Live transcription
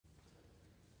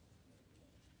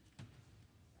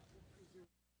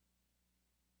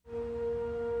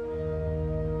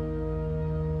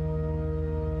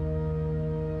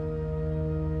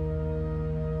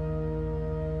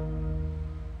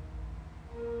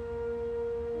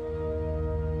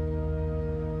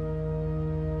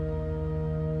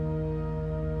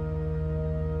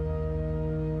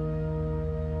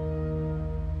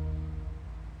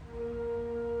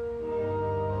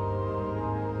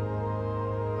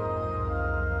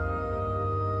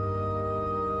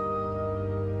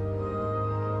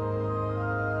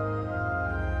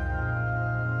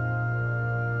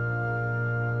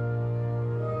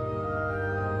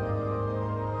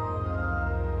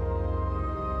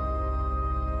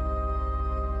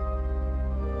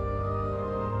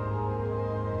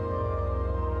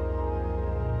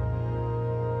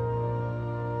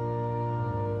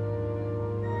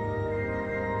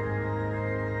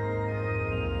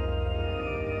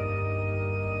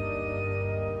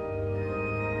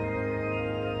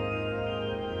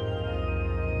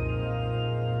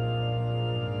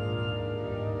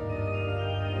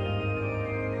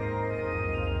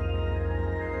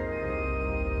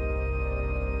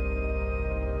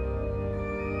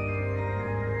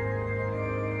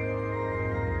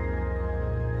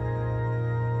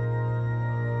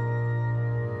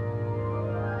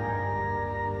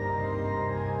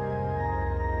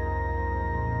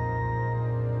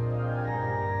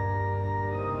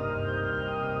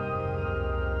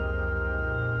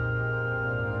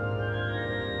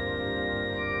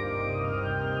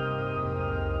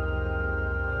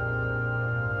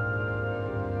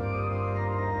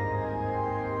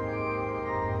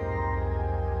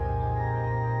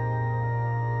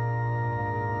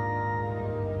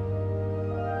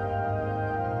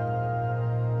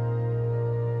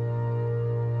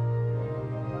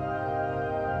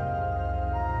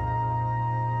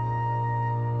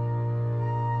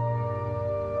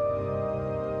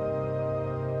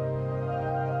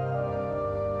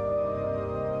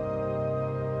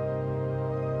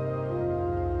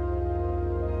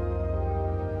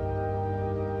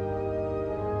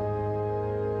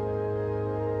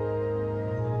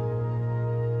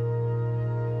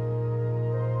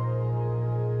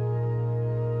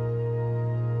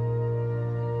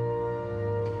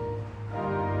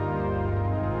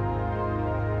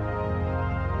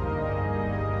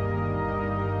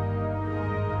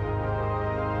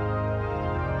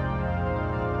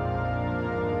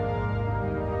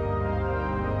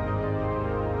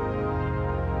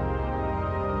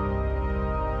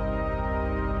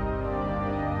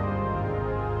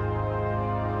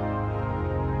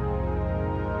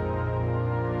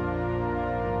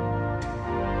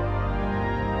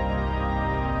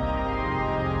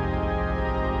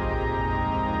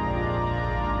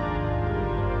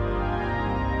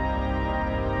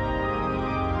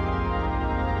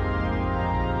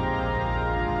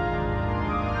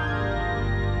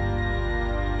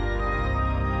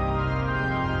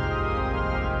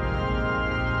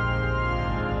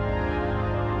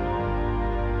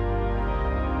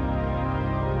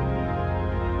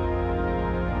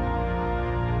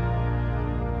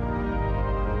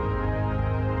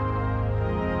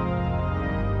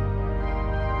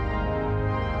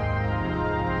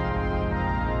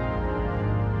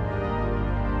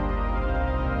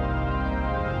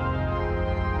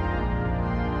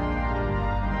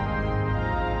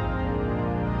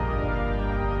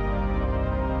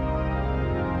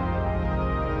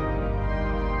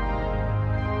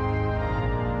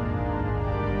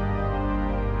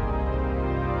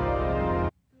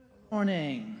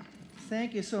morning.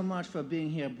 Thank you so much for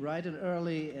being here bright and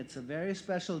early. It's a very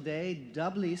special day,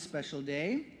 doubly special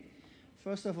day.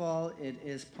 First of all, it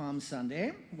is Palm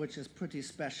Sunday, which is pretty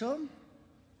special.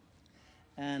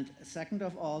 And second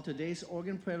of all, today's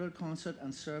organ prelude concert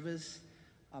and service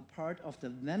are part of the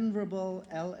venerable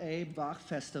LA Bach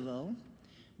Festival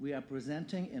we are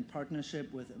presenting in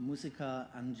partnership with Musica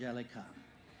Angelica.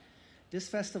 This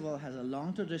festival has a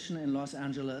long tradition in Los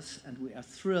Angeles, and we are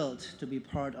thrilled to be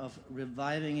part of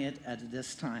reviving it at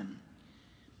this time.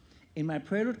 In my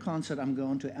prelude concert, I'm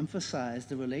going to emphasize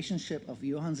the relationship of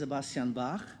Johann Sebastian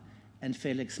Bach and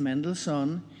Felix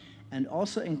Mendelssohn, and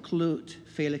also include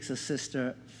Felix's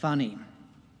sister, Fanny.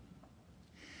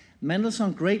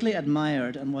 Mendelssohn greatly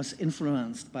admired and was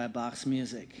influenced by Bach's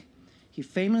music. He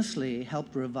famously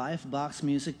helped revive Bach's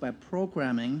music by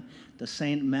programming the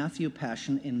St. Matthew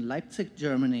Passion in Leipzig,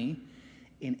 Germany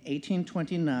in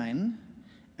 1829,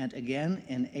 and again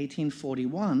in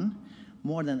 1841,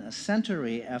 more than a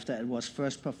century after it was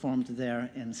first performed there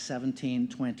in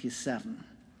 1727.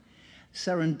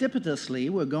 Serendipitously,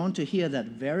 we're going to hear that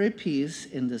very piece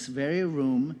in this very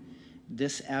room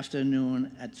this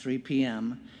afternoon at 3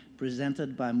 p.m.,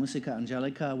 presented by Musica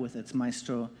Angelica with its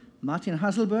maestro Martin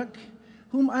Hasselböck,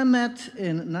 whom I met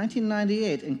in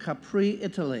 1998 in Capri,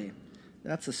 Italy.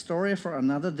 That's a story for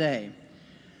another day.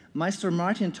 Maestro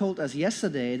Martin told us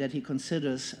yesterday that he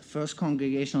considers First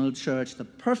Congregational Church the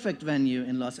perfect venue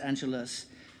in Los Angeles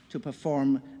to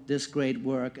perform this great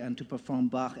work and to perform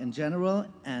Bach in general,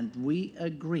 and we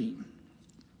agree.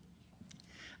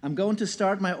 I'm going to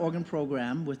start my organ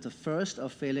program with the first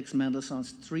of Felix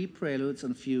Mendelssohn's 3 preludes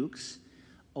and fugues,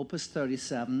 Opus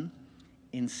 37,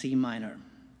 in C minor.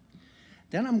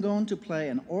 Then I'm going to play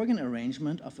an organ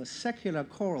arrangement of a secular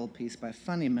choral piece by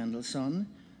Fanny Mendelssohn,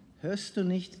 Hörst du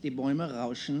nicht die Bäume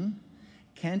rauschen?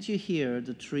 Can't you hear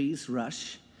the trees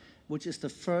rush? Which is the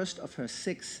first of her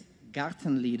 6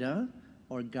 Gartenlieder,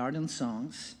 or garden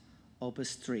songs,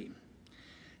 Opus 3.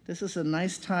 This is a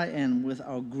nice tie-in with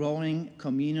our growing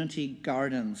Community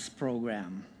Gardens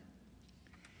program.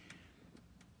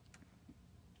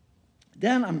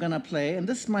 Then I'm gonna play, and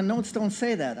this, my notes don't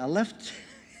say that. I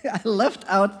left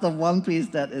out the one piece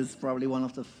that is probably one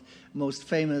of the most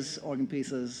famous organ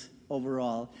pieces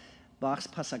overall, Bach's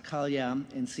Passacaglia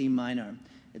in C minor.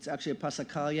 It's actually a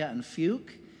Passacaglia and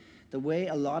fugue. The way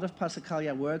a lot of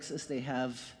Passacaglia works is they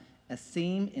have a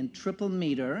theme in triple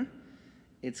meter.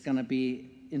 It's gonna be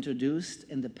introduced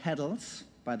in the pedals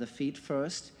by the feet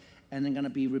first, and then gonna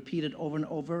be repeated over and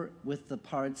over with the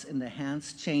parts in the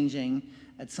hands changing.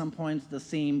 At some point, the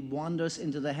theme wanders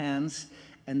into the hands,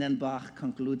 and then Bach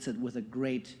concludes it with a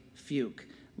great fugue,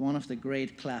 one of the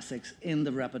great classics in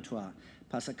the repertoire,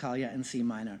 Passacaglia in C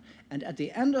minor. And at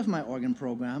the end of my organ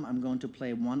program, I'm going to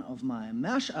play one of my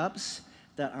mashups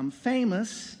that I'm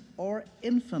famous or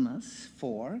infamous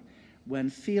for,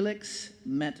 When Felix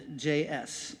Met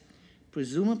J.S.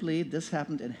 Presumably, this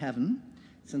happened in heaven,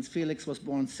 since Felix was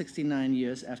born 69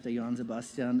 years after Johann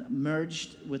Sebastian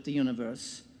merged with the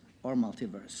universe or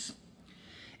multiverse.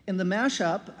 In the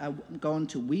mashup, I'm going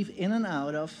to weave in and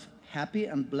out of Happy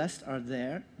and Blessed Are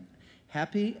They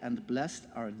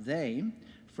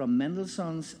from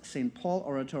Mendelssohn's St. Paul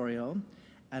Oratorio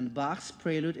and Bach's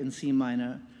Prelude in C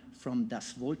minor from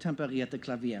Das Wohltemperierte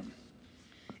Klavier.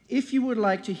 If you would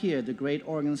like to hear the great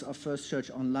organs of First Church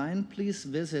online, please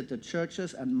visit the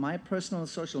church's and my personal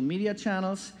social media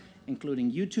channels,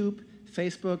 including YouTube,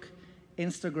 Facebook,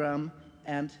 Instagram,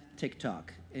 and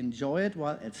TikTok. Enjoy it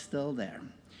while it's still there.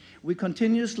 We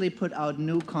continuously put out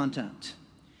new content.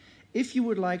 If you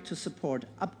would like to support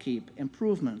upkeep,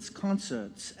 improvements,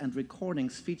 concerts, and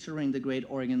recordings featuring the great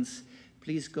organs,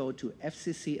 please go to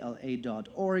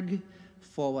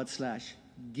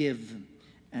fccla.org/give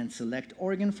and select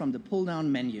organ from the pull-down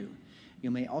menu.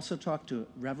 You may also talk to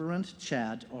Reverend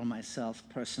Chad or myself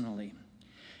personally.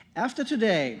 After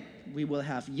today, we will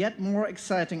have yet more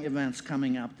exciting events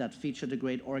coming up that feature the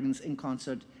great organs in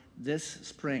concert this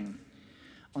spring.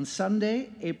 On Sunday,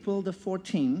 April the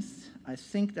 14th, I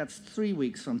think that's 3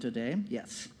 weeks from today,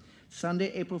 yes.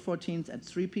 Sunday, April 14th at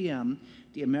 3 p.m.,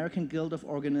 the American Guild of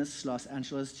Organists Los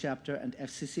Angeles chapter and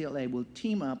FCCLA will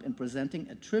team up in presenting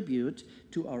a tribute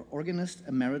to our organist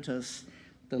emeritus,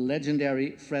 the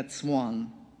legendary Fred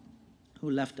Swan, who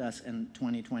left us in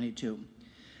 2022.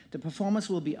 The performers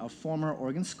will be our former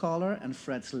organ scholar and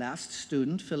Fred's last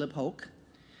student, Philip Hoke,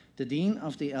 the dean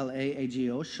of the LA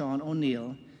AGO, Sean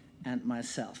O'Neill, and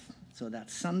myself. So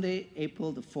that's Sunday,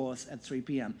 April the 4th at 3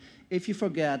 p.m. If you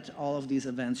forget, all of these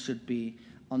events should be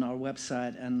on our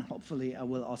website, and hopefully I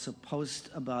will also post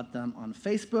about them on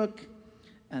Facebook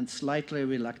and slightly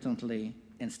reluctantly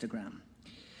Instagram.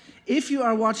 If you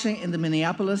are watching in the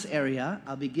Minneapolis area,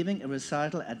 I'll be giving a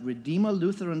recital at Redeemer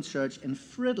Lutheran Church in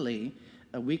Fridley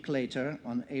a week later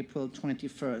on April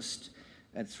 21st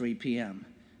at 3 p.m.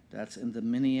 That's in the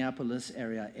Minneapolis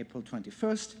area, April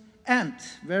 21st. And,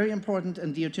 very important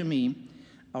and dear to me,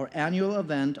 our annual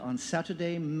event on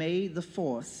Saturday, May the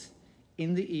 4th,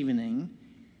 in the evening,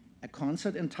 a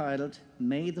concert entitled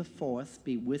May the 4th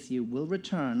Be With You will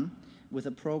return with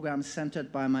a program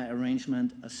centered by my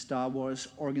arrangement, a Star Wars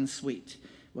organ suite.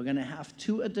 We're going to have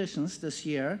 2 editions this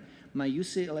year. My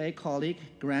UCLA colleague,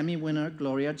 Grammy winner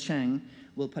Gloria Chang,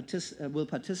 will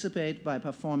participate by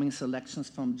performing selections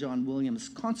from John Williams'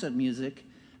 concert music,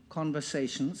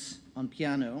 Conversations on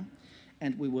piano,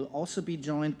 and we will also be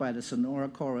joined by the Sonora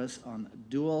Chorus on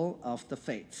Duel of the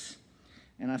Fates.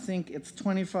 And I think it's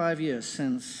 25 years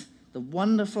since the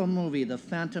wonderful movie, The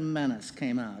Phantom Menace,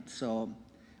 came out, so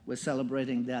we're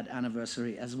celebrating that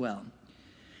anniversary as well.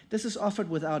 This is offered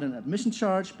without an admission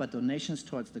charge, but donations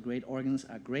towards the great organs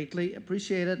are greatly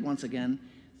appreciated, once again,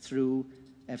 through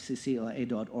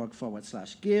fccla.org/give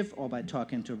or by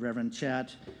talking to Reverend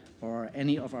Chad or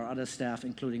any of our other staff,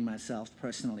 including myself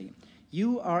personally.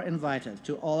 You are invited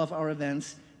to all of our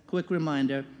events. Quick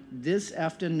reminder, this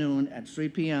afternoon at 3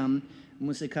 p.m.,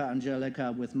 Musica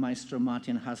Angelica with Maestro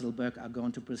Martin Hasselberg are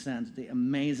going to present the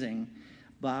amazing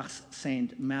Bach's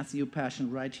St. Matthew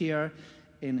Passion right here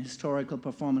in historical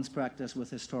performance practice with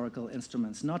historical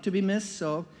instruments. Not to be missed,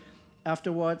 so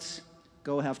afterwards,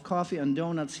 go have coffee and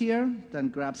donuts here, then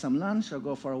grab some lunch or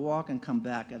go for a walk and come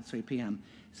back at 3 p.m.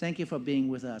 Thank you for being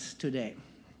with us today.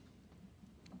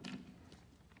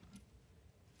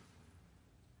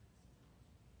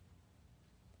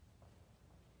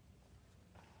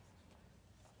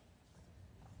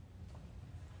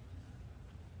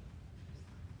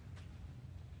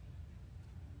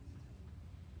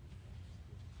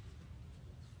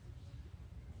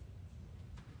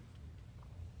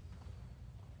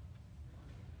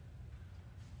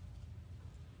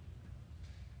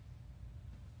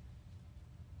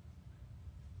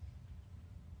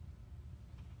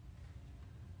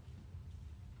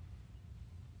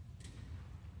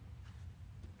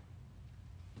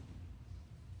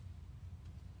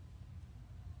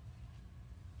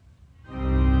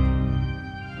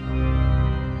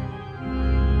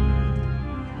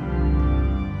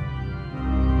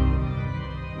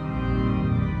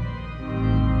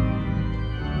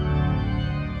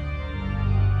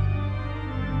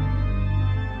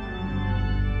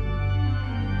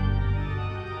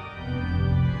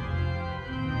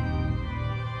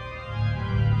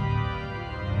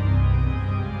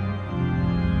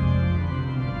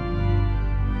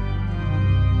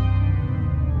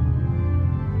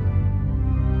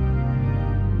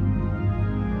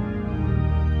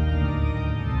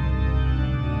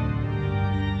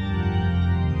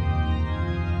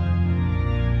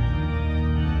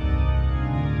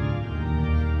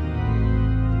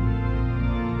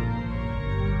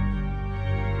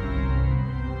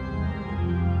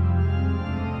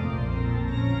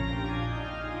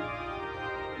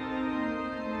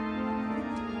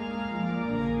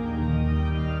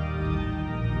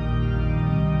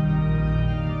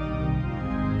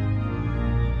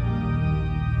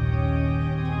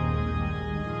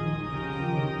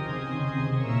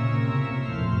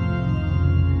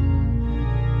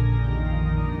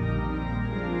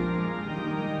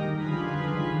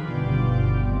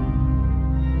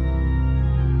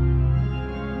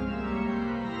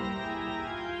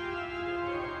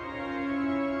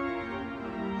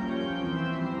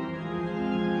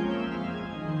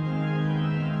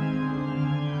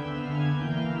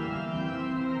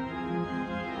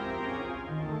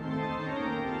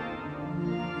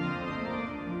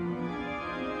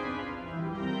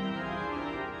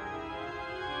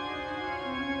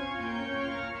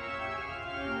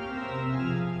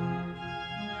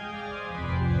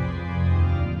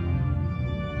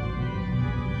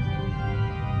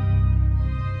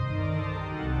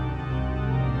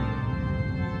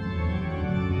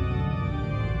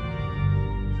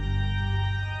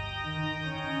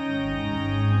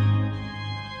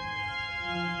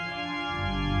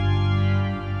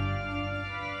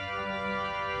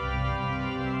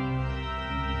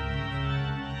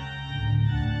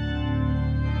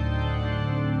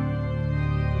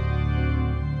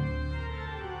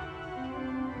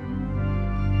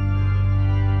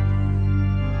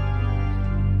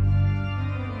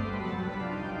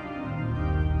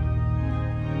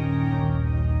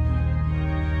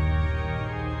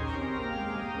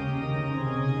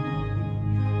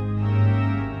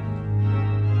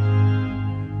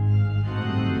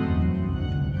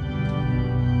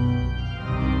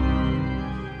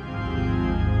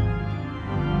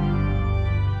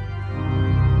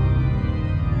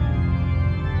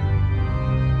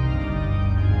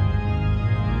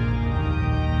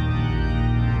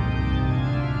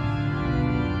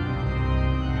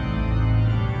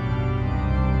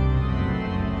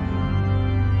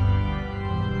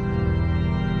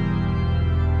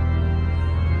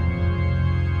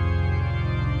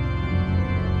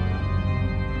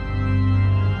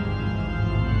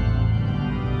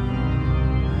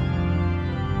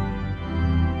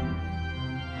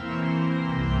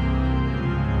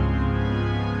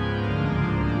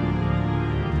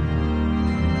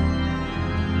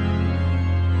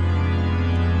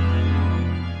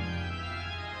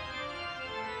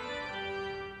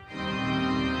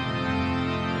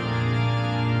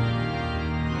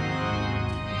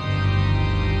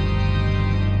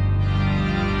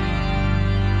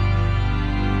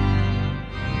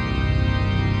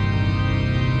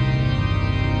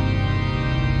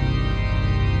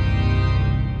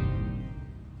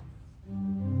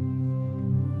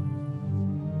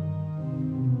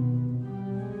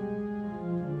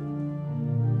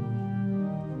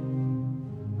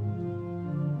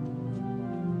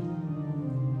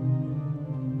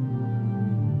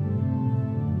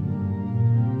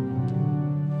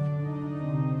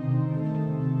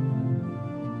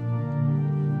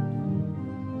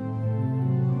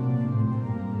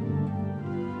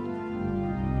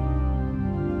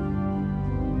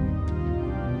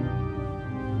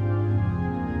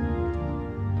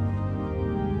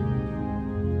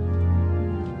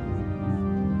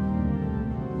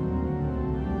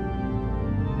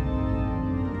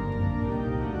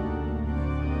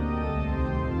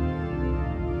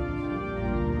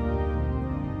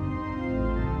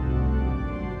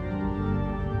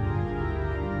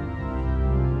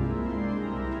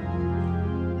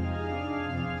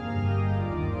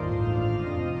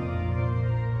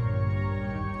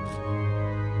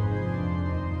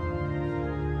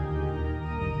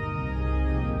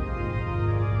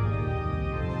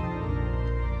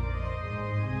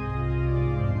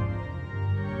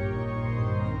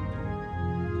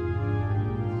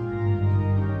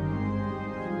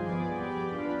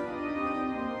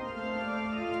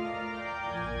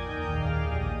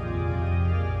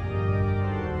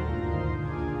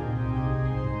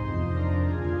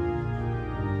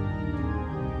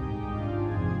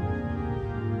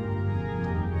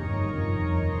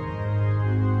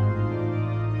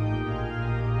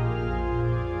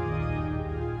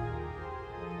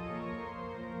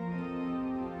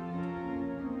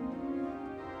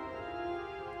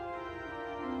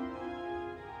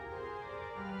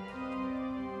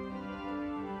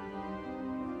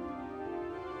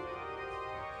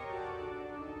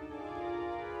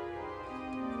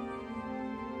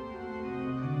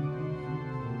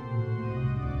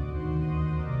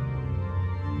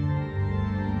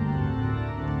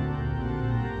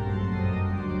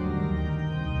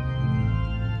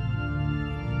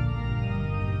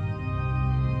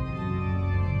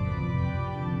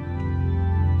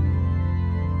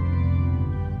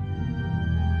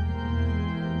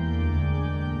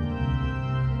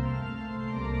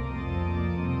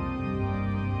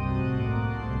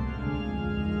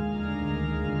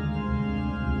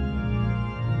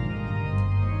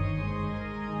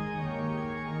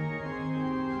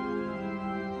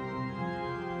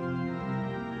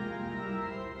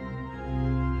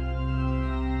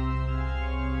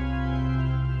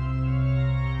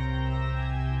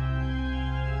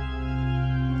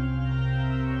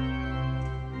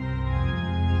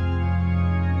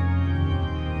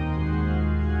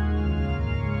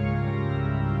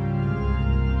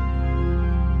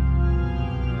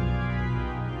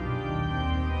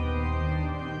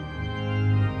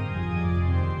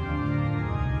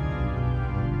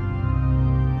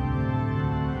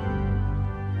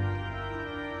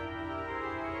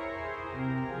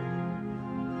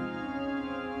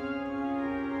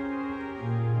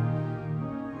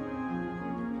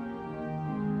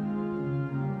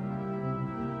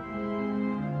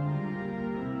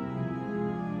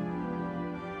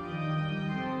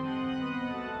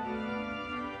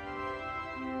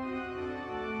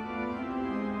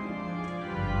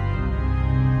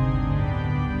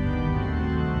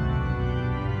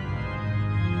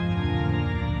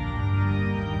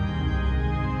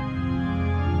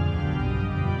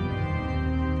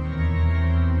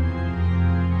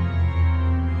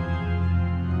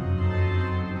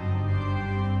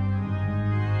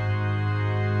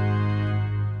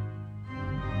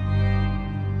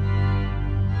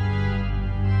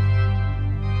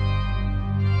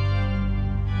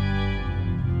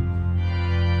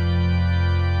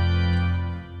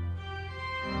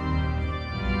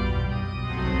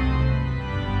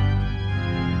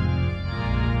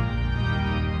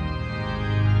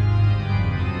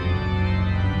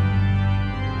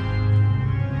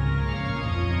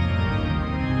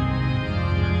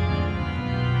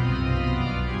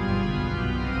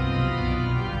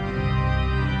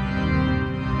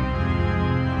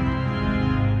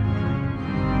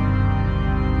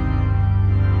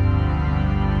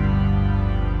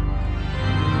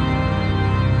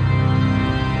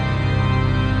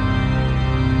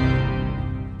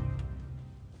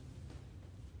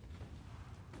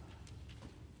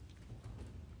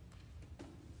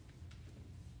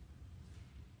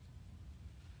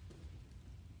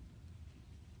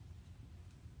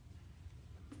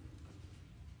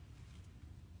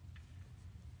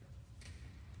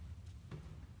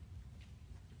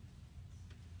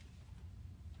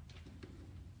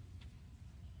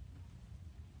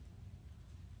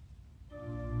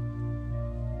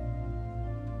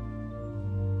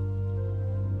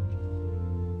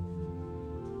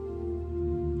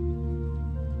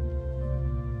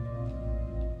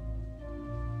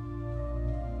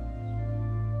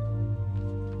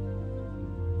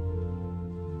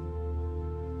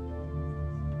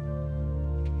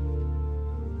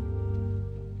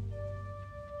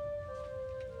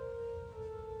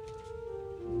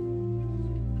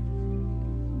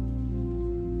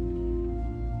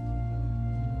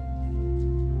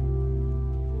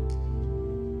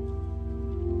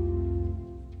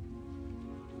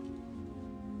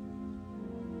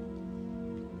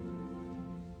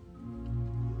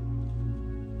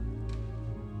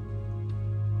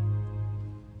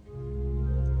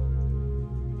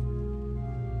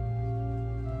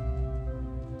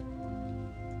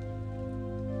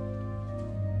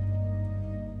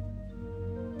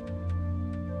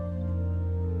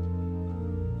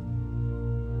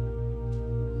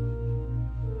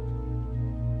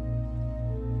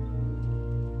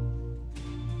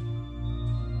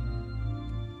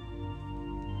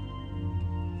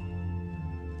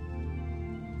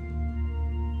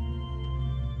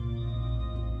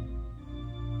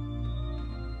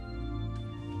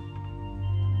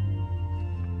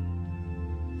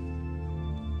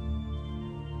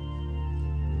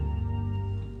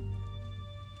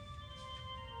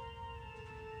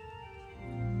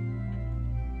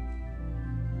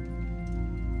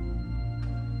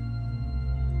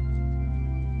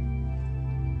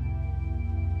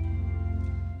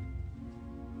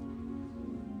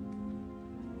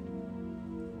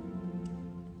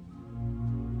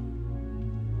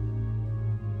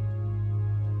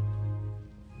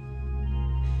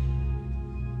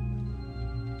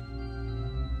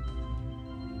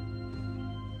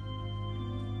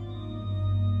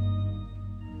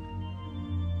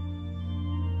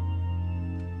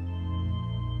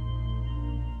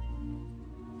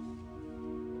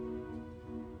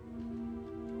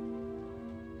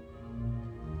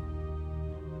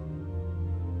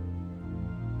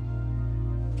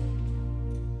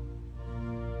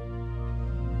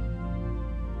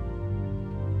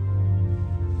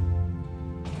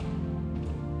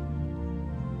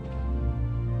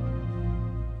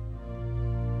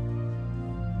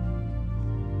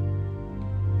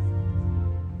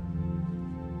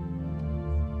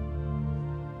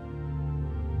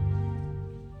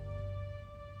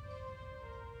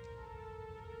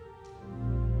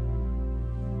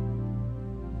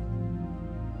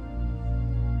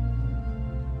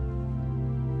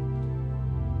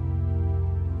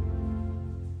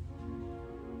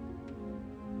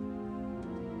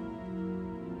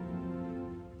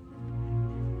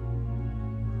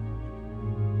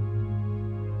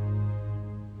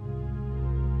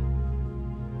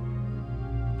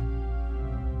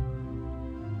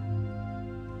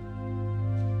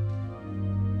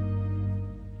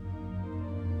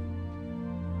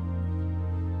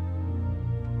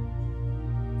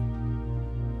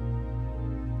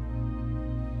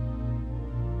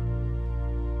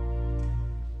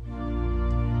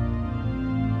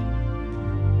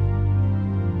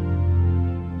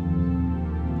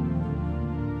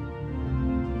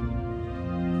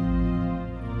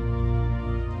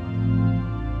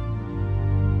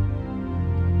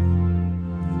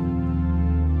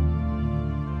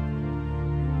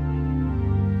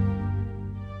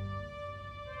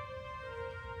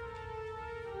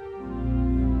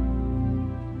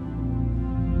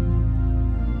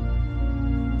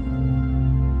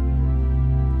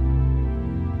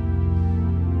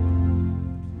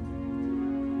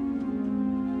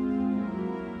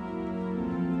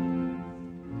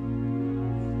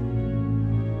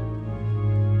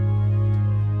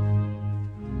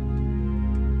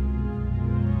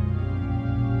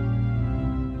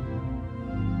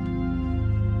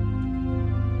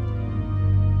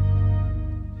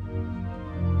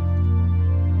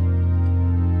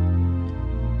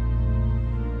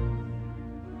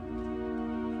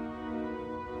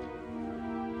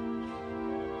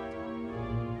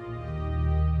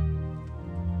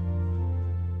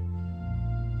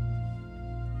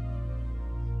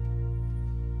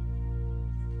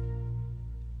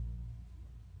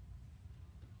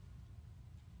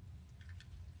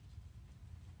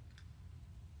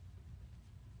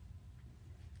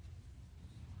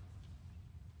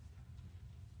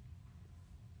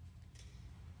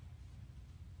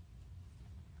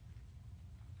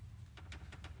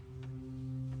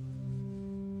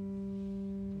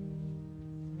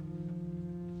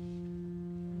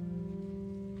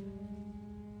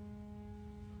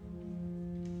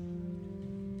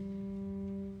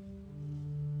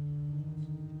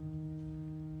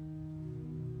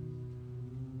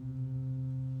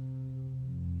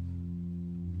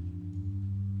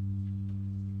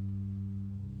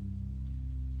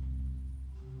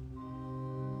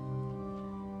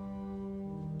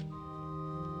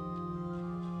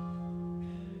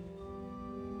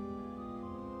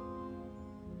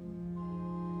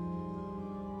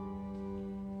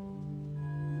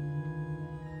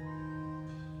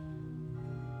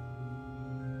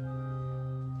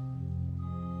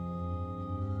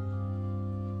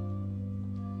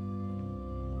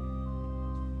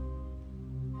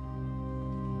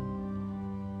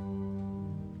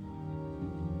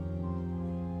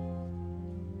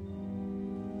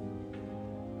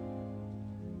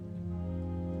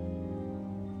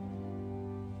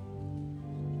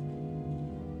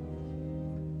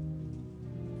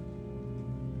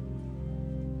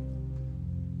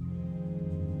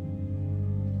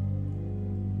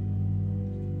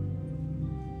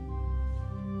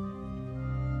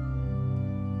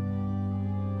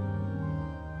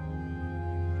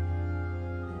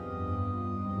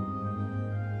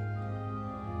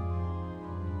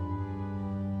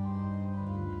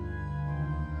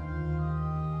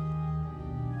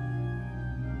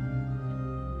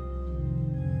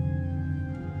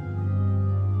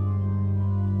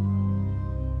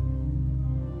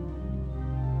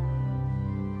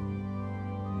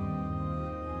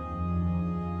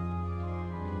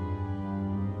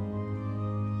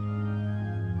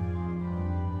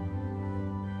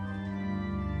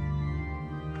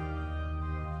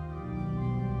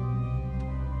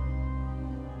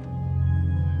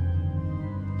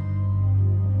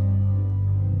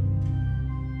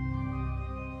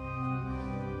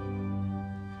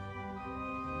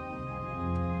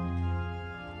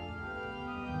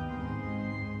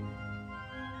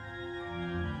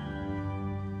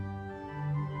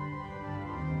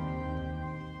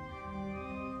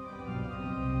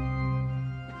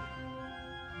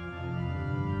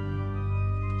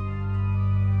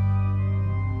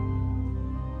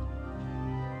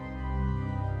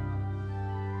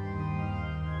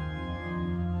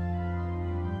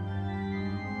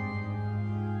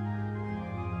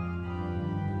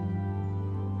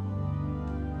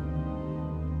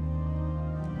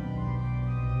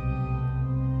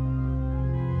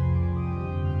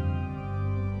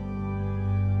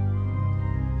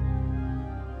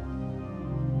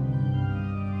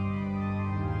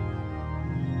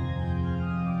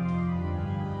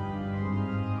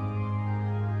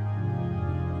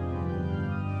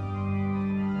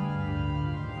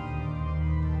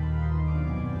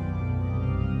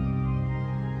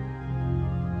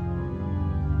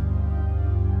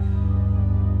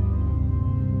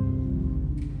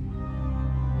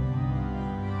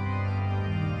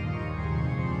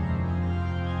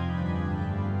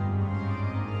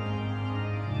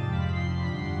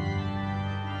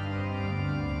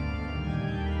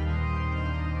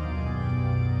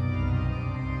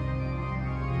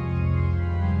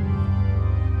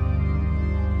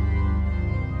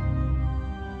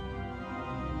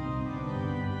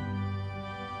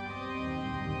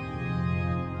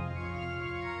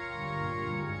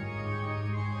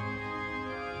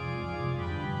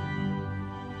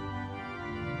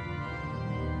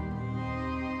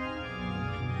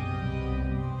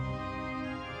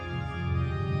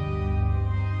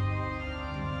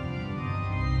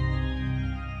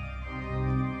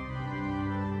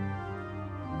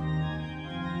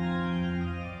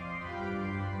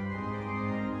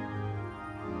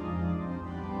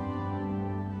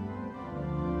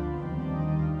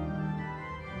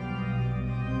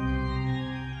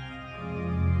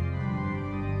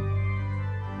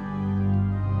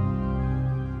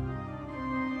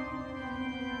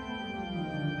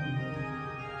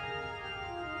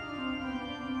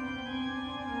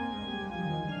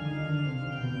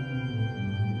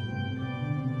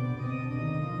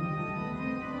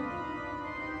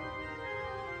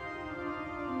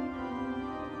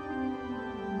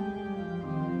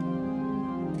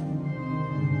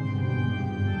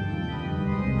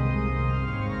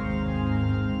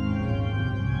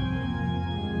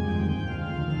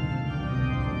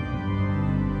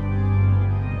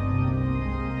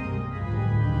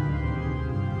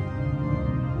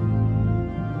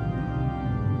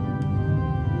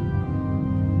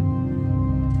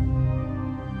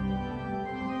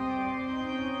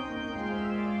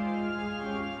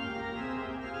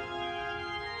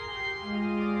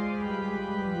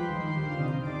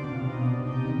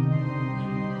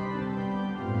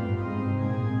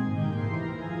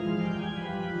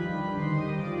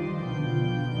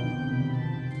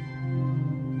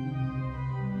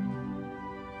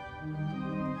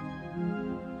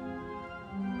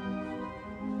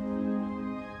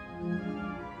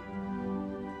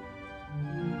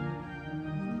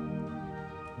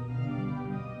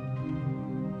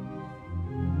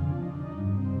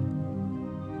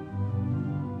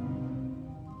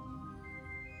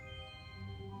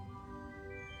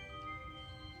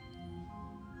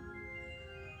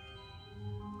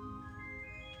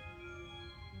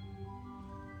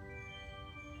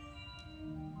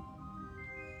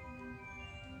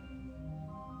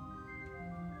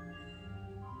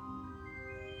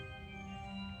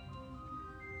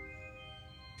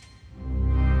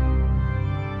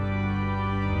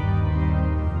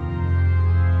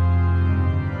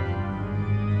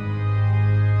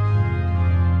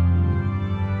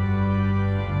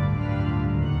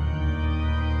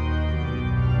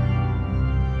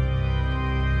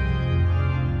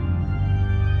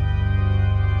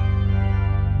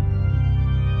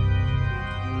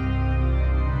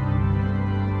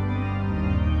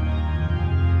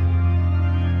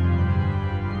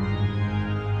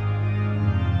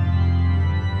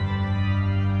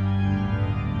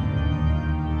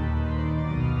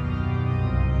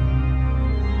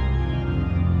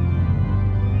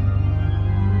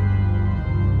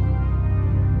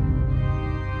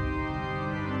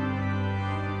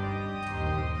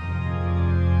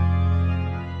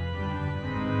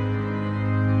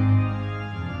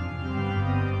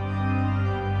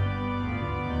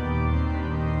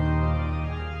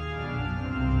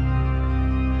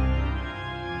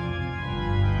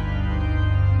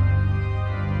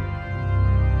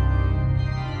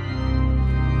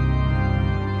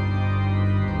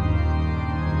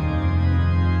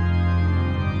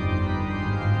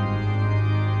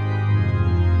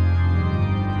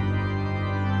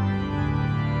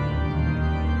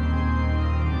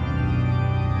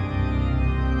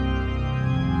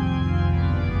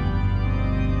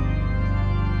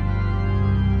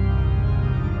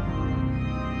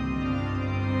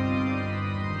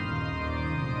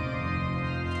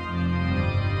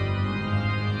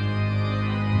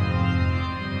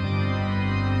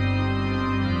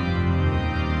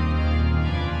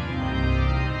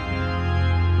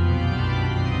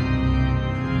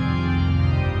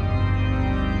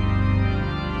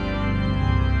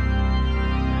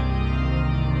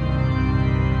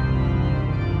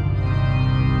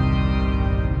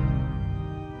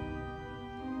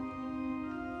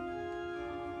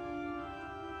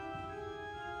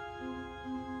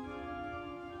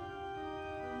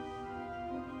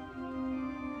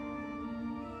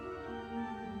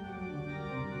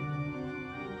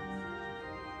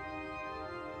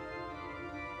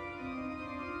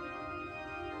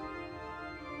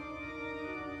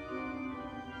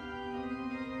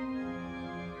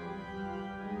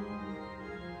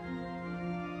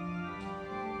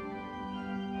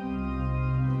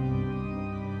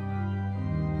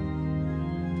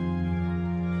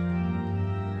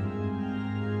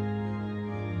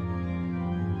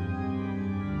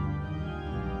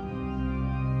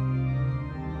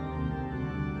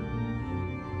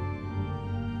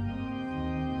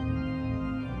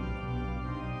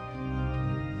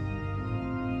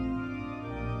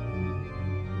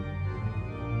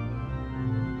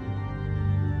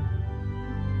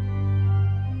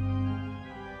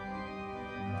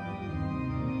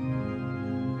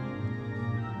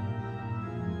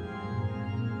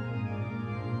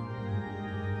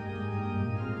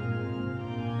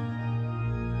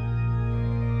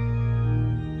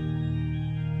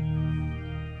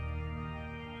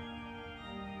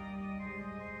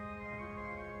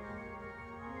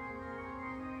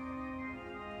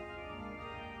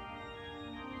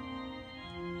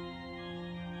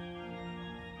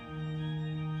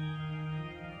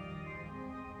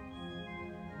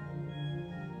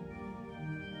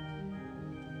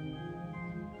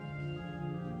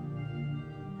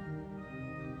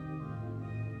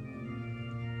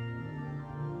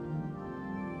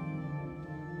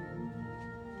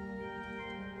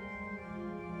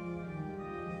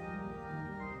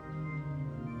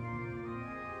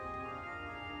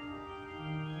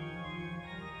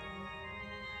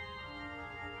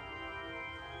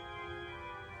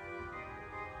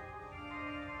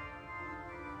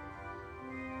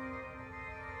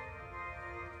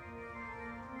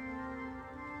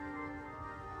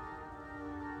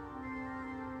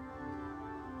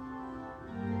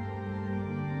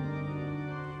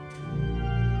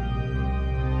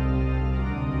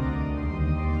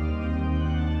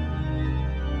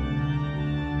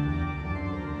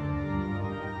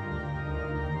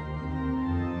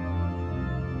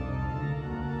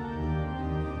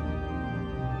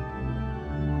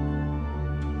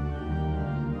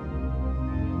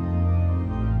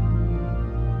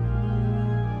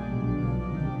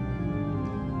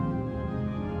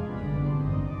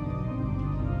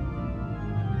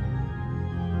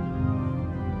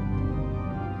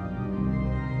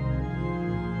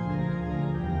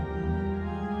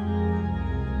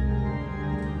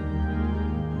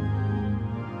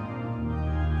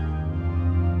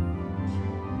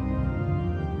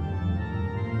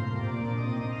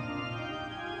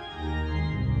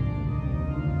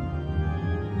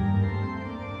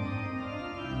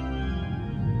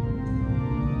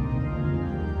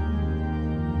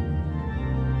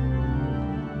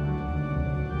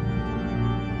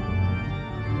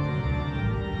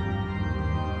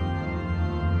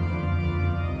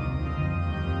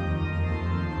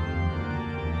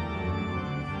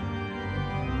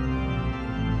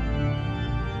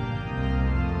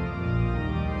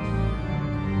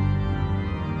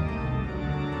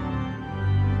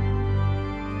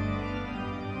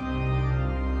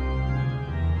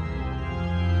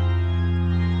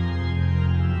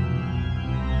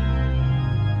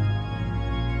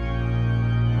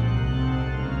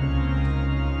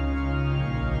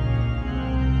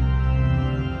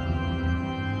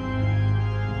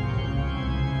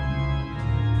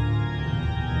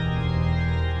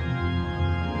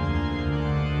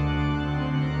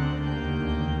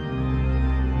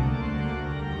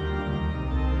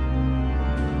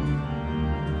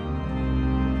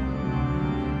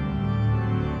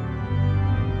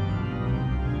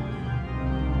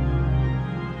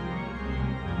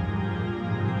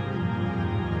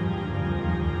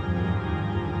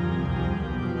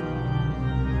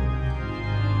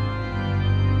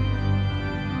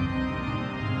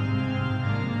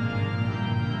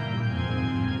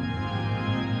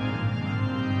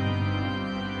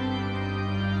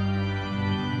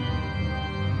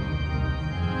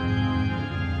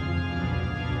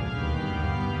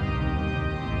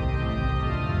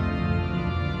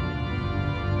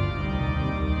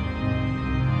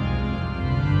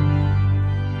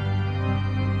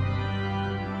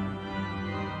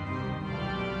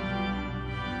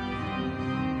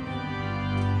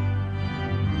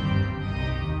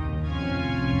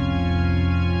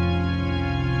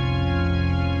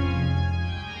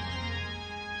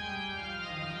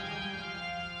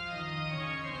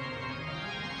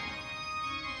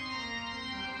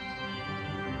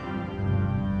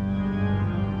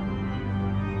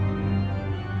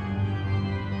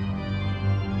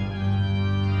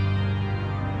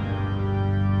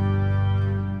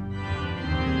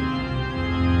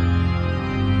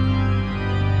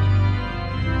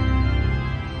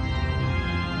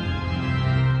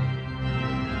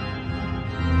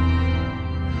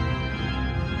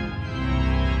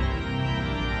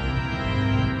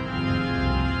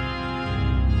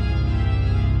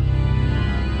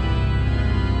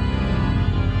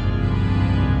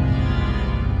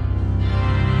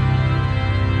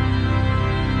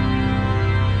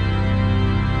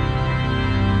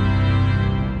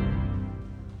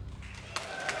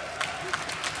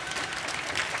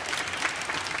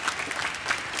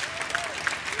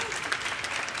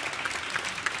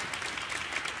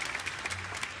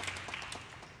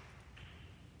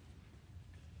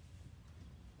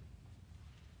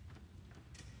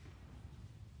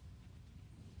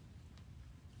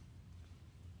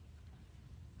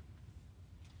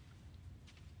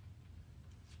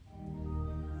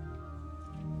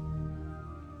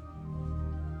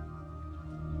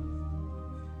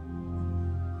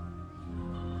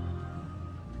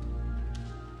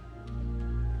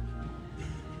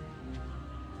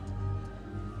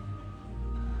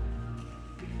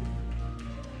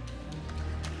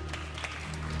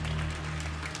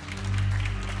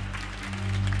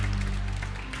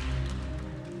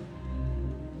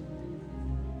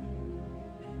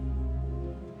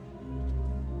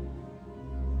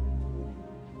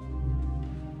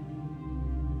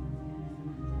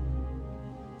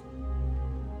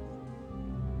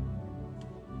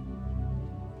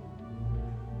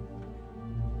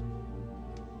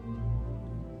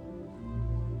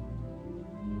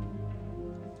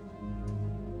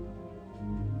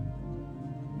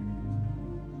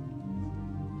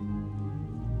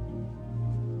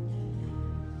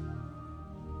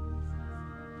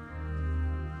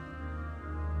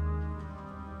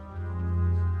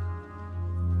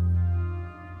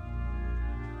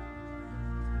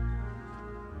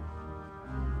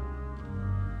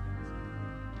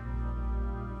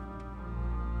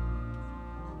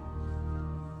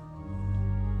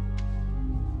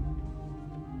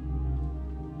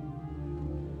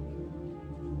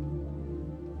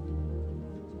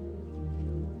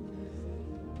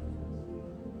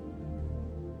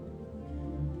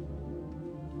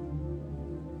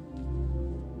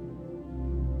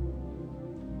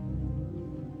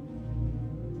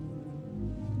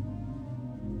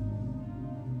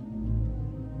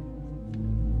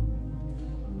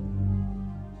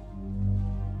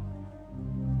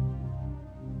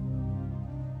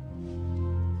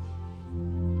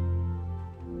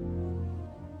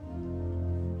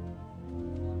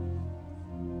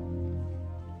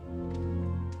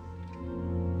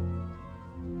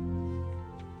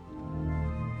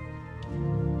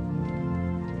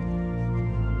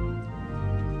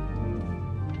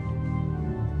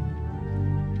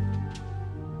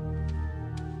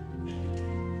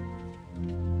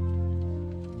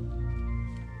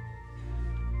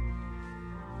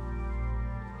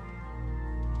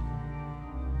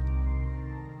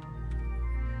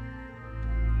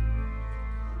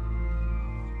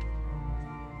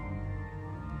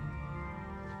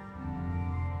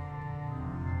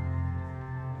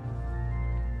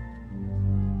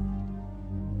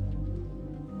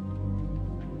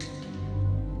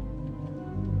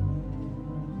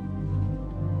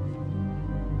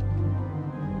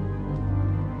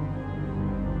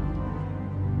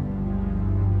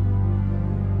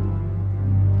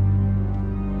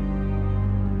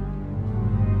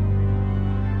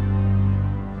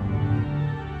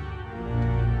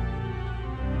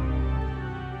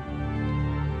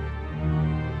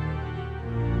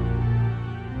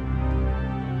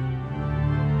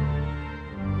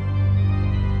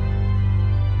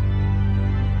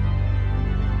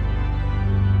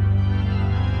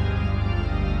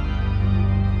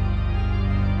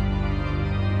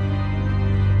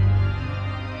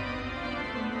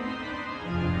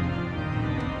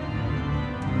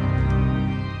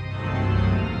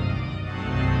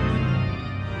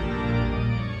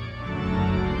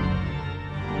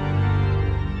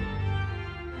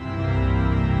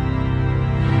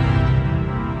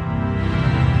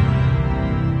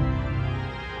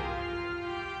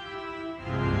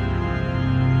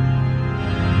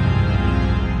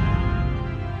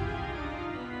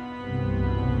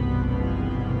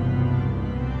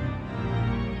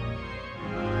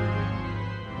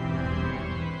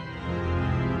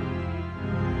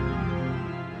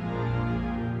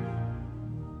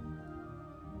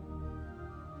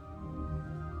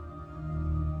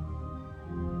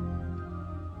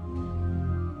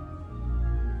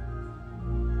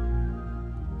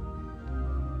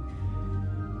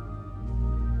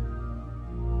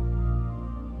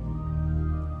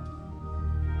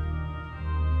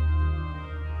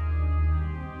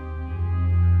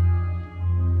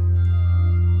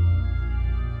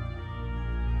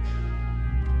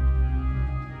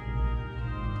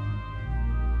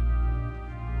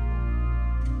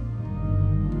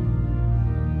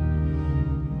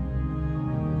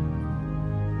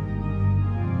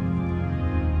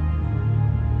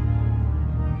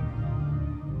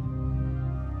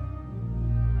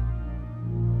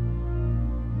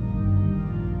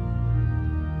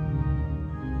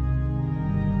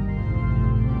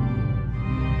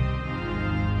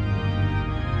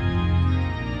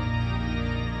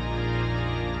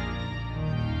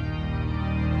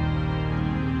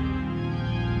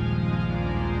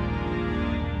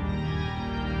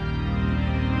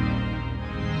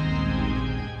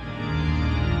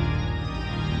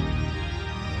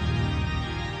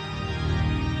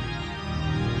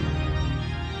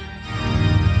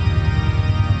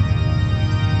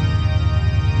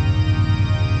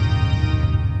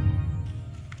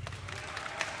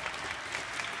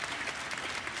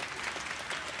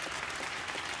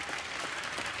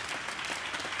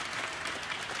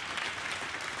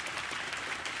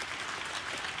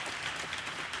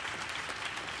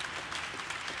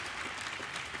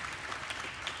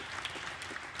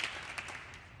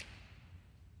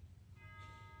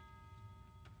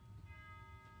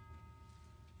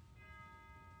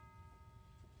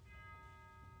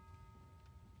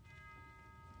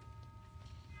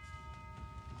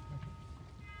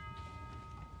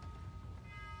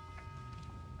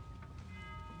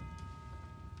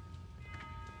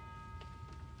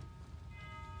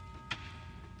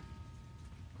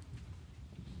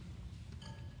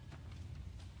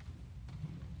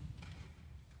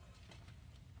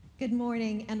 Good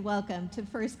morning and welcome to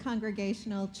First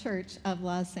Congregational Church of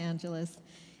Los Angeles.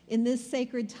 In this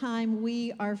sacred time,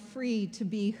 we are free to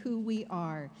be who we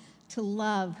are, to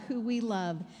love who we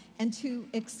love, and to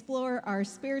explore our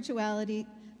spirituality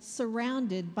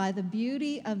surrounded by the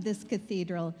beauty of this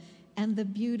cathedral and the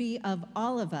beauty of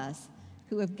all of us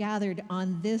who have gathered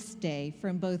on this day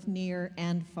from both near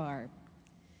and far.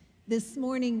 This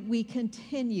morning, we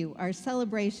continue our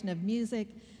celebration of music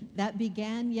that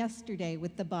began yesterday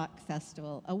with the Bach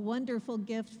Festival, a wonderful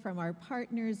gift from our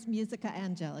partners, Musica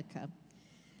Angelica.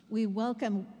 We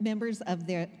welcome members of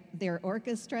their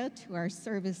orchestra to our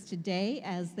service today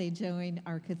as they join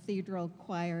our cathedral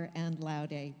choir and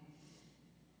laude.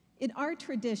 In our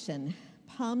tradition,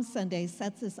 Palm Sunday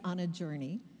sets us on a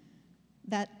journey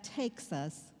that takes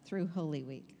us through Holy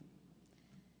Week.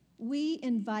 We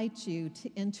invite you to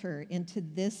enter into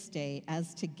this day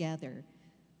as together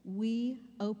we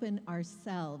open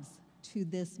ourselves to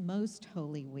this most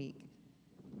holy week.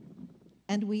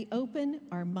 And we open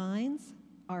our minds,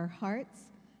 our hearts,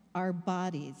 our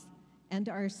bodies, and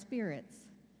our spirits,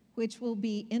 which will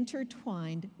be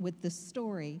intertwined with the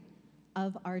story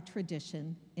of our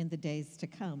tradition in the days to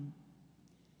come.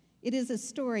 It is a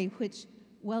story which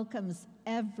welcomes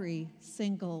every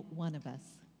single one of us.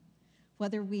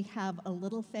 Whether we have a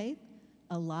little faith,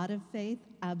 a lot of faith,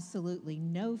 absolutely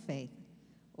no faith,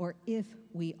 or if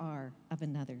we are of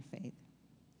another faith.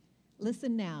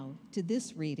 Listen now to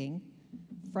this reading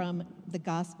from the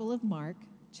Gospel of Mark,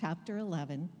 chapter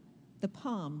 11, the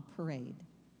Palm Parade.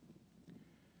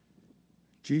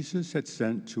 Jesus had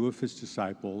sent 2 of his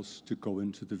disciples to go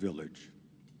into the village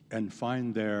and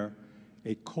find there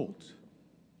a colt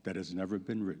that has never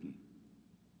been ridden.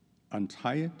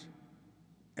 Untie it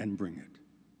and bring it.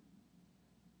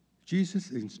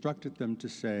 Jesus instructed them to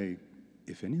say,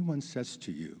 if anyone says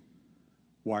to you,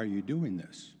 why are you doing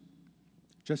this?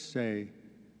 Just say,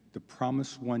 the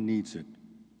promised one needs it,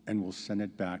 and we'll send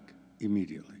it back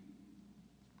immediately.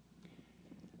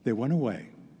 They went away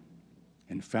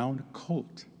and found a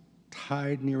colt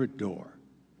tied near a door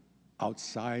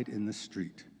outside in the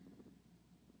street.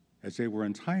 As they were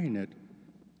untying it,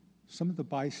 some of the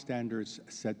bystanders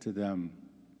said to them,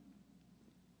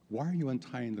 why are you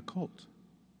untying the colt?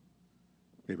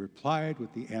 They replied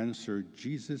with the answer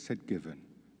Jesus had given.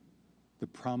 The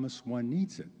promised one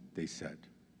needs it, they said.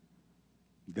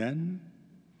 Then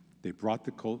they brought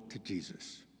the colt to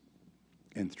Jesus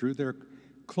and threw their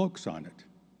cloaks on it,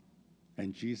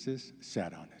 and Jesus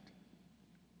sat on it.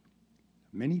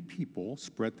 Many people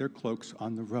spread their cloaks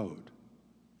on the road,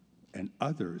 and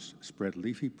others spread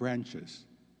leafy branches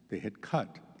they had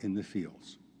cut in the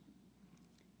fields.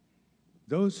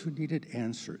 Those who needed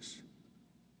answers,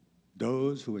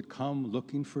 those who had come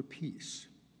looking for peace,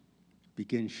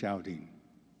 began shouting,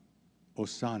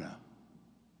 Hosanna!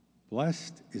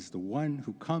 Blessed is the one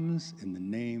who comes in the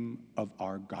name of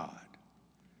our God.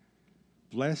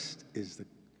 Blessed is the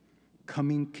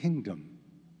coming kingdom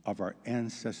of our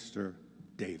ancestor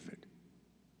David.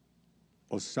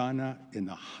 Hosanna in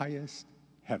the highest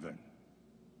heaven.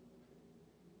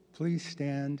 Please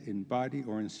stand in body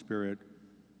or in spirit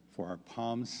for our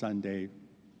Palm Sunday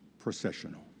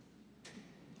processional.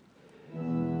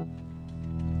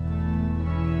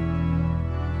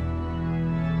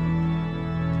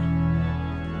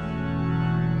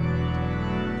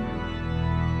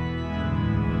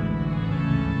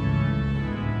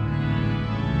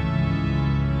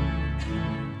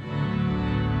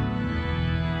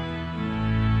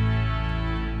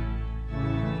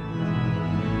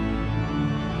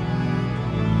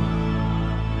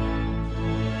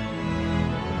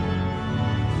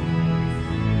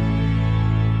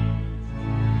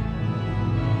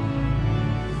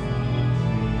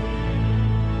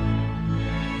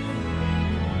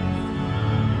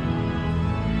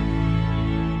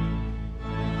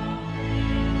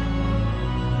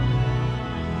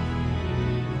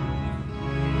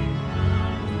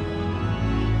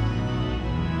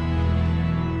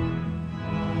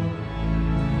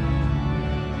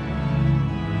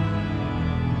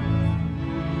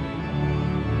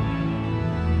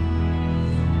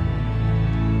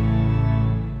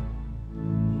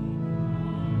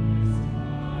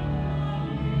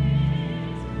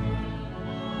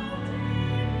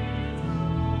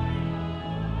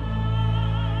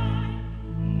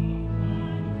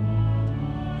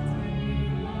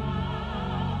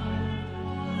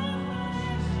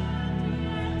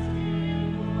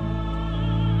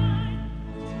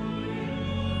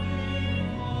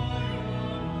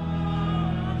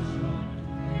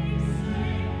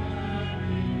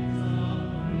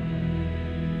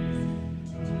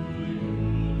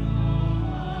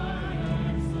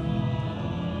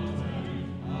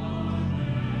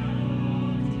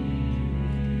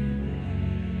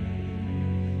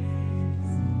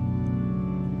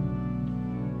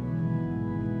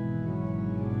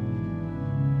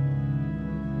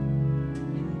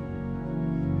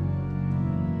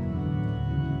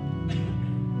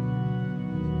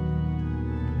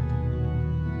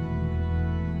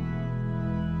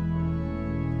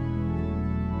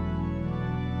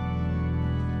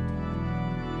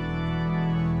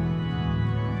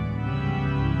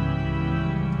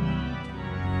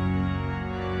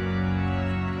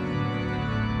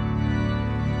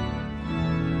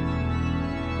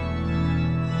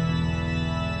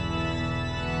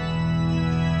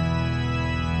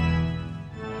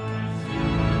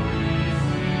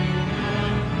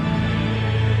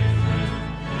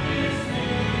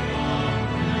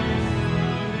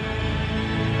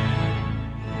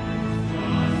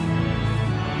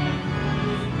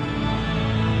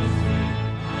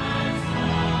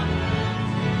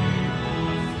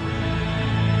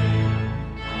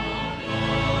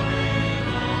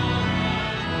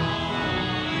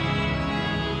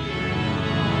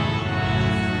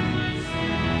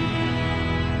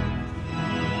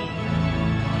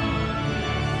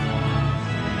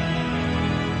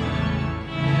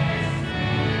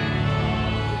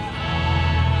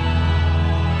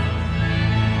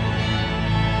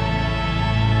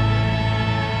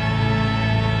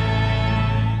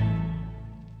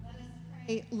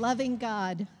 Loving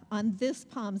God, on this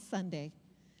Palm Sunday,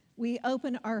 we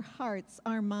open our hearts,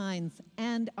 our minds,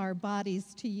 and our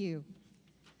bodies to you.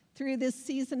 Through this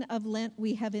season of Lent,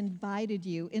 we have invited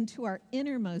you into our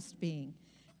innermost being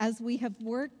as we have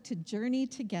worked to journey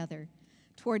together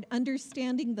toward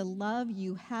understanding the love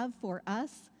you have for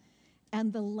us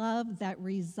and the love that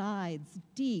resides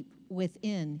deep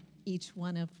within each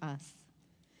one of us.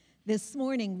 This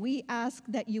morning, we ask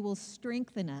that you will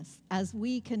strengthen us as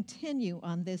we continue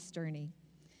on this journey.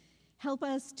 Help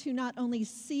us to not only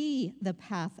see the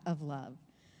path of love,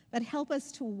 but help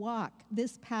us to walk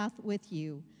this path with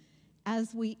you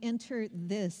as we enter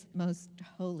this most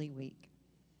holy week.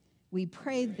 We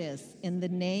pray this in the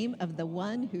name of the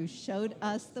one who showed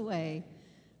us the way.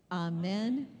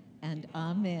 Amen and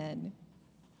amen.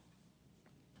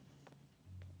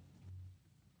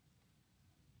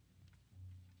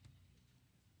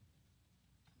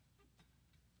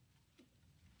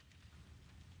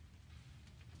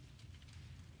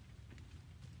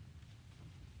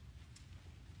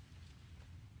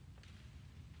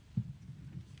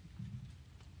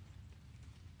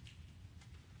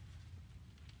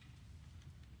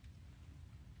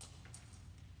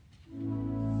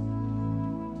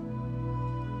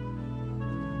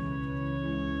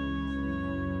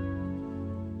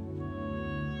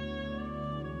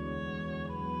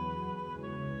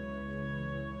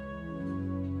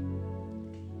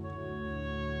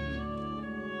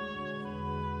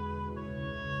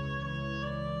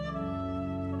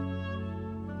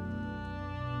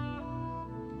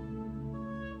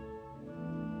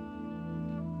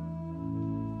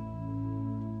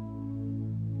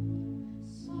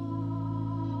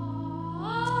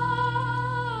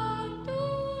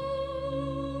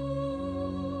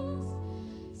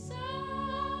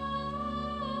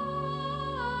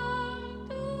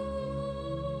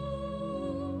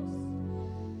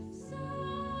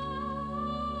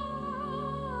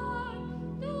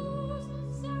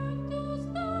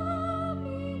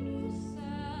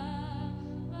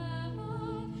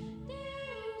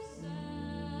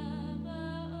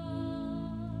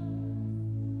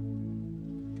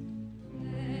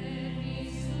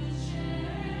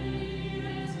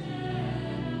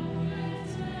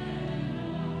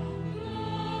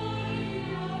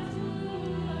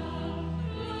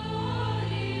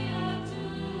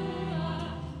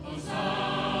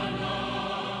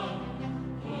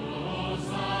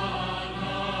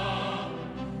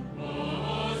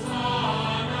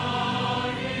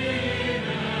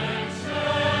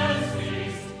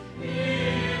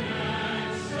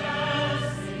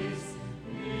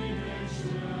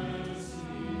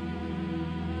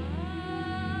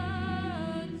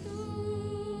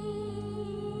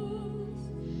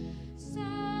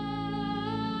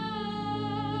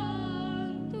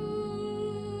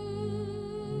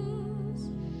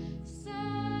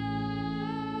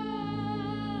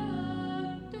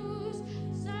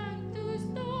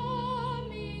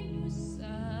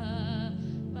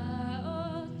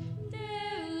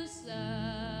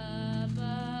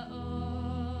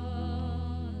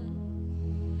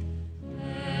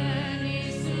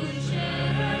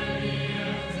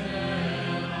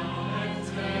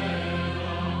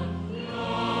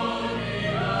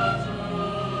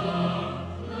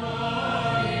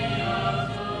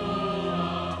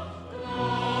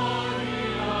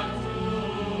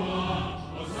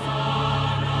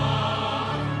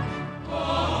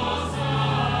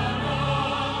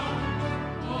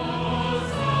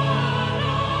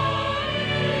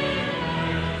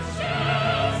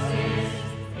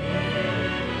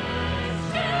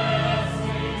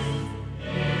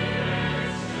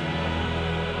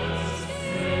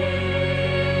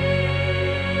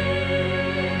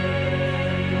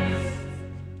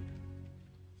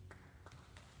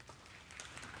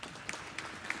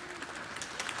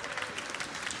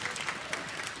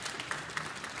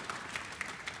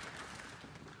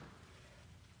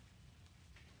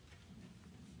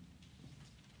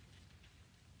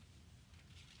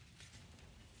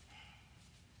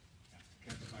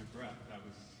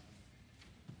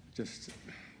 Just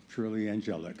truly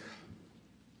angelic.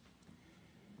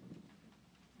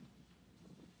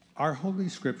 Our Holy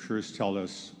Scriptures tell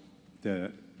us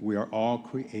that we are all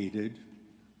created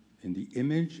in the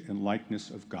image and likeness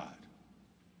of God.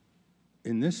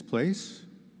 In this place,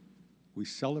 we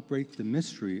celebrate the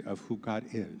mystery of who God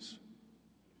is.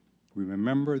 We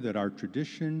remember that our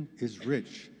tradition is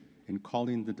rich in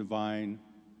calling the divine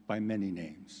by many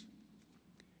names.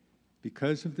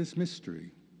 Because of this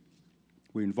mystery,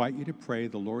 we invite you to pray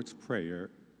the Lord's Prayer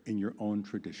in your own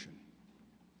tradition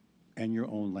and your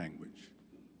own language.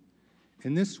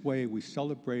 In this way, we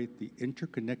celebrate the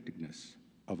interconnectedness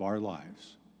of our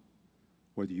lives,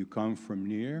 whether you come from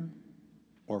near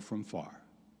or from far.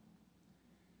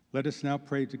 Let us now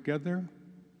pray together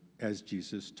as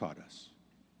Jesus taught us.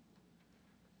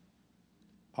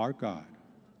 Our God,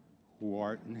 who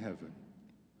art in heaven,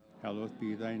 hallowed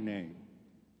be thy name.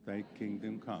 Thy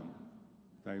kingdom come,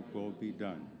 thy will be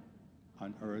done,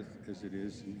 on earth as it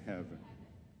is in heaven.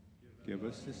 Give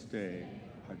us this day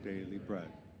our daily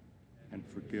bread, and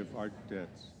forgive our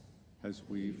debts as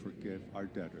we forgive our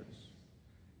debtors.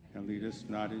 And lead us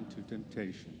not into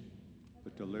temptation,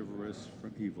 but deliver us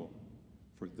from evil.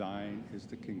 For thine is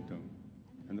the kingdom,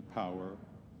 and the power,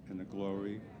 and the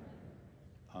glory.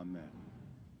 Amen.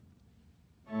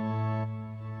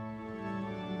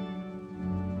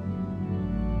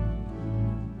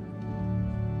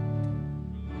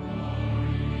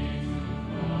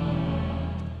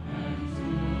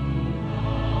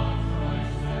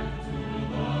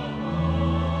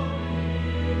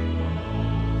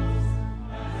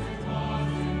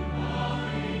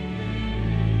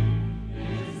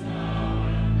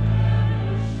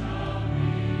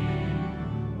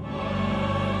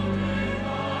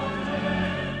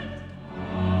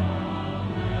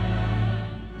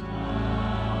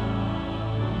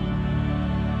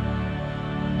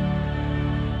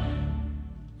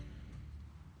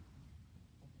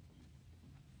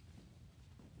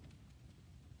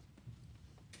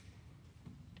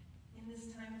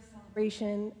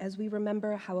 As we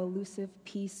remember how elusive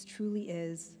peace truly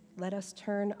is, let us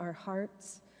turn our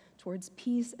hearts towards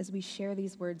peace as we share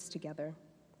these words together.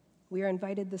 We are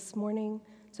invited this morning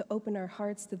to open our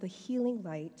hearts to the healing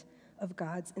light of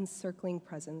God's encircling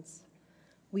presence.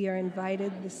 We are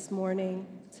invited this morning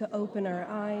to open our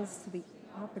eyes to the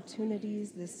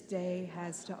opportunities this day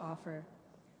has to offer.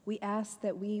 We ask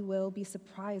that we will be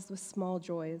surprised with small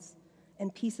joys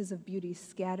and pieces of beauty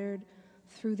scattered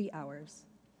through the hours.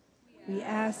 We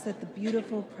ask that the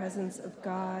beautiful presence of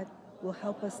God will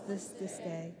help us this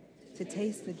day to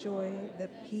taste the joy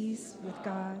that peace with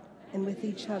God and with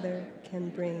each other can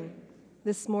bring.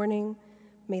 This morning,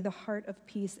 may the heart of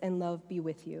peace and love be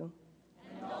with you.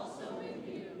 And also with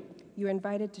you. You are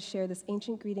invited to share this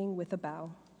ancient greeting with a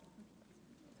bow.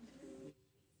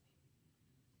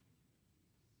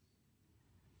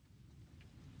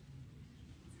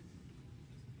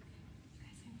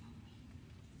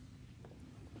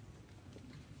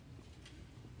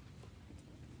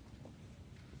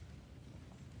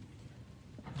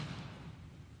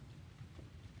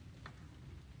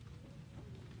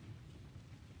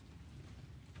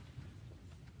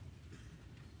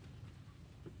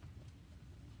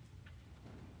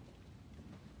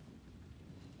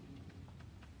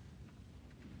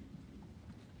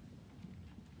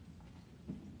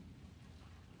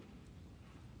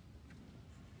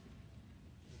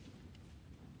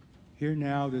 Hear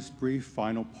now this brief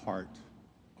final part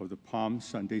of the Palm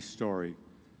Sunday story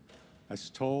as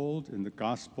told in the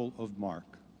Gospel of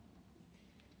Mark.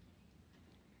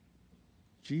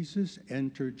 Jesus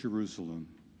entered Jerusalem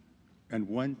and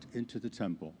went into the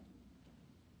temple.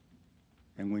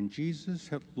 And when Jesus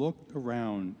had looked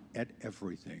around at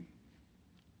everything,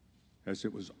 as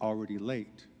it was already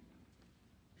late,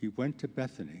 he went to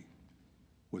Bethany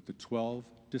with the 12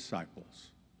 disciples.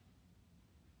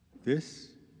 This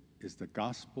is the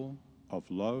gospel of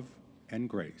love and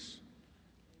grace.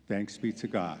 Thanks be to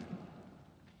God.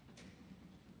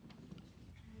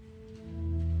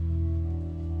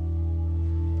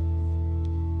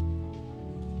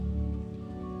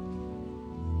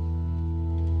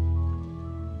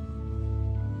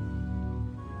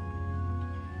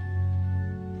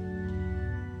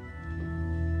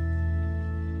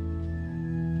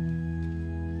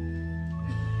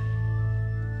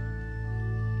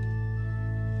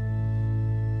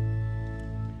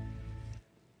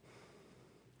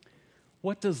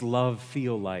 What does love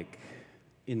feel like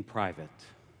in private?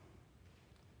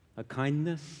 A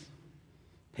kindness,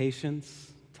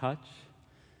 patience, touch,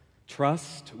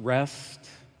 trust, rest,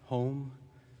 home,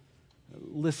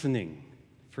 listening,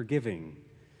 forgiving,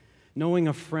 knowing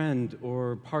a friend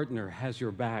or partner has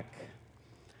your back,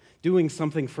 doing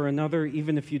something for another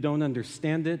even if you don't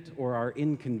understand it or are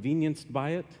inconvenienced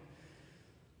by it,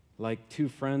 like two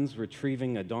friends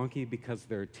retrieving a donkey because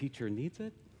their teacher needs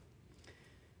it.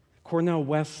 Cornel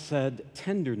West said,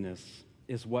 tenderness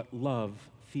is what love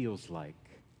feels like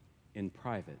in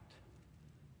private.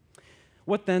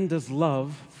 What then does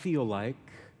love feel like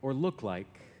or look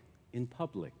like in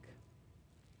public?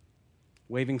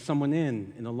 Waving someone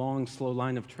in a long, slow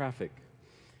line of traffic.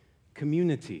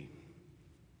 Community,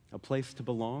 a place to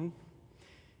belong.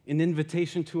 An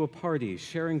invitation to a party,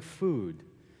 sharing food.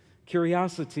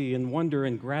 Curiosity and wonder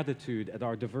and gratitude at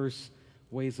our diverse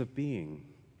ways of being,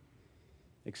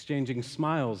 exchanging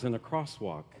smiles in a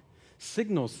crosswalk,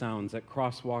 signal sounds at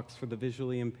crosswalks for the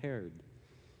visually impaired,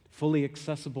 fully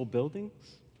accessible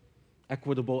buildings,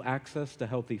 equitable access to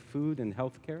healthy food and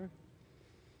health care,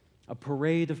 a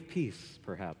parade of peace,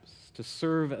 perhaps, to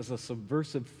serve as a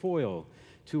subversive foil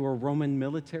to a Roman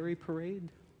military parade,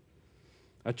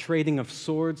 a trading of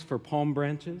swords for palm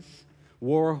branches,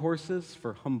 war horses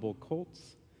for humble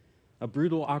colts, a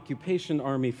brutal occupation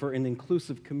army for an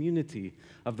inclusive community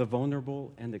of the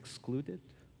vulnerable and excluded.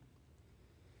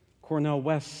 Cornel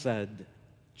West said,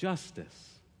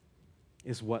 "Justice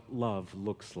is what love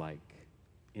looks like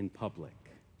in public.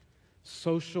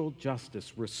 Social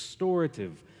justice,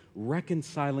 restorative,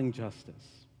 reconciling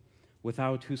justice,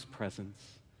 without whose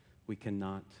presence we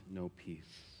cannot know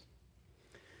peace."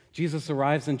 Jesus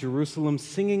arrives in Jerusalem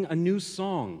singing a new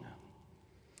song,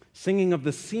 singing of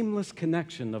the seamless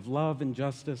connection of love and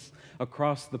justice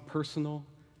across the personal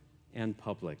and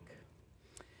public.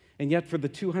 And yet, for the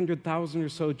 200,000 or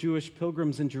so Jewish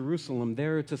pilgrims in Jerusalem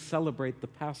there to celebrate the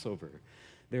Passover,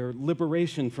 their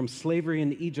liberation from slavery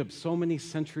in Egypt so many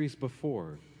centuries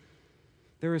before,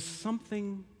 there is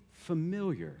something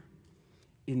familiar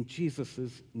in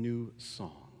Jesus' new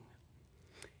song.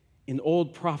 An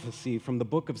old prophecy from the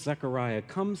book of Zechariah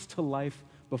comes to life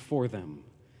before them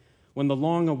when the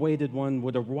long-awaited one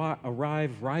would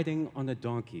arrive riding on a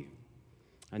donkey,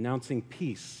 announcing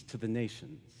peace to the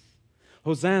nations.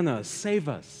 "Hosanna, save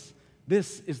us!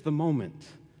 This is the moment,"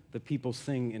 the people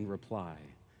sing in reply.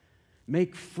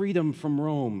 "Make freedom from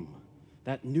Rome,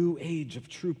 that new age of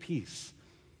true peace,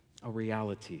 a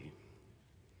reality."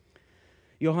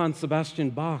 Johann Sebastian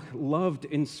Bach loved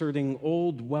inserting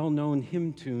old, well-known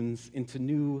hymn tunes into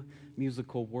new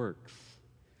musical works,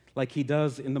 like he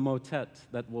does in the motet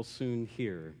that we'll soon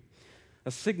hear. A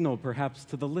signal, perhaps,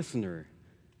 to the listener: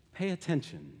 pay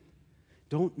attention,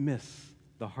 don't miss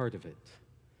the heart of it.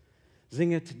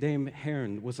 Singet dem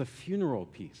Herrn was a funeral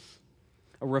piece,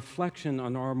 a reflection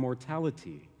on our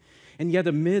mortality. And yet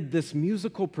amid this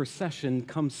musical procession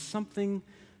comes something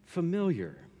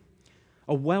familiar,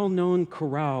 a well-known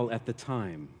chorale at the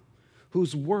time,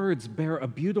 whose words bear a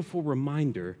beautiful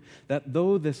reminder that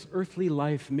though this earthly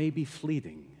life may be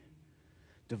fleeting,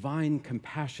 divine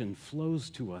compassion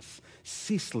flows to us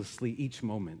ceaselessly each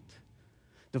moment.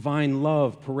 Divine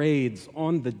love parades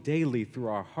on the daily through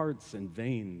our hearts and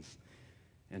veins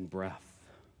and breath.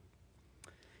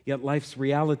 Yet life's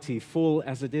reality, full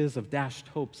as it is of dashed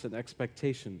hopes and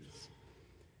expectations,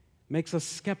 makes us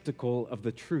skeptical of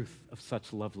the truth of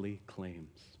such lovely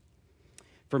claims.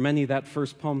 For many, that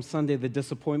first Palm Sunday, the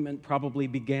disappointment probably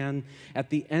began at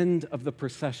the end of the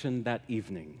procession that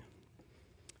evening.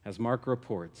 As Mark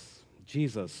reports,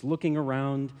 Jesus, looking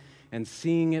around and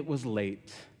seeing it was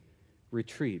late,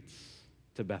 retreats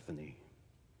to Bethany.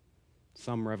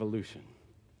 Some revolution.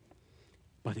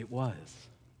 But it was.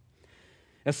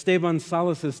 Esteban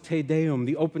Salas's Te Deum,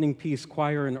 the opening piece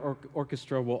choir and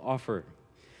orchestra will offer,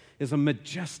 is a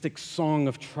majestic song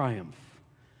of triumph,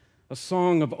 a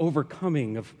song of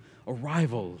overcoming, of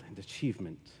arrival and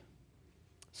achievement.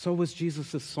 So was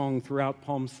Jesus' song throughout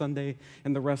Palm Sunday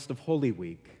and the rest of Holy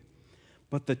Week.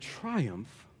 But the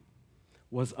triumph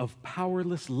was of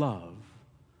powerless love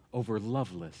over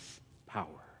loveless power.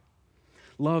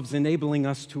 Love's enabling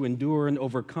us to endure and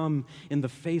overcome in the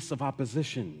face of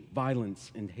opposition,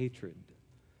 violence, and hatred.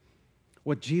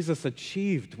 What Jesus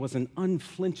achieved was an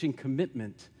unflinching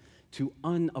commitment to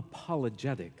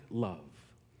unapologetic love.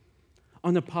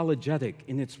 Unapologetic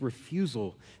in its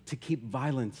refusal to keep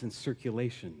violence in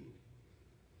circulation.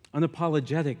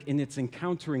 Unapologetic in its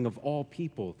encountering of all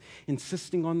people,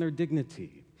 insisting on their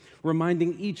dignity,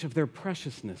 reminding each of their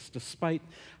preciousness despite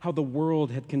how the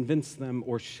world had convinced them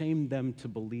or shamed them to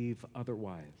believe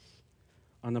otherwise.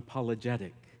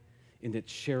 Unapologetic in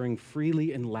its sharing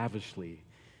freely and lavishly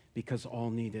because all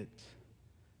need it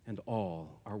and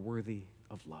all are worthy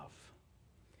of love.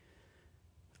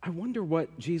 I wonder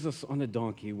what Jesus on a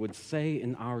donkey would say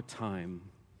in our time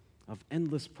of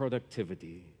endless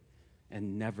productivity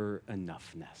and never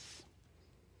enoughness.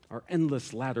 Our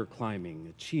endless ladder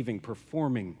climbing, achieving,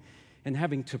 performing, and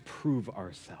having to prove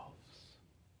ourselves.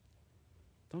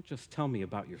 Don't just tell me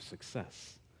about your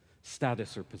success,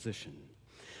 status, or position,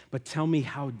 but tell me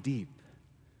how deep,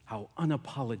 how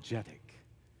unapologetic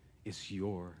is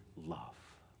your love.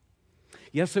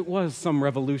 Yes, it was some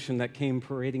revolution that came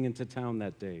parading into town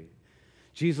that day.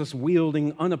 Jesus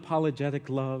wielding unapologetic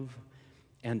love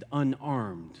and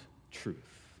unarmed truth.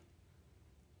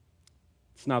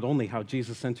 It's not only how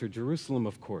Jesus entered Jerusalem,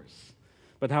 of course,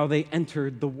 but how they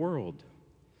entered the world.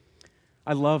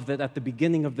 I love that at the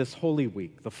beginning of this Holy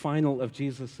Week, the final of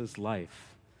Jesus'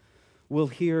 life, we'll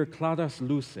hear Claras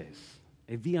Luces,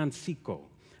 a villancico,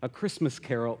 a Christmas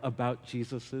carol about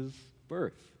Jesus'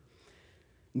 birth.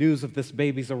 News of this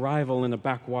baby's arrival in a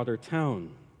backwater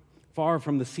town, far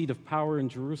from the seat of power in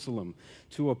Jerusalem,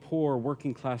 to a poor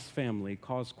working-class family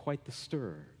caused quite the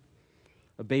stir.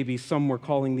 A baby some were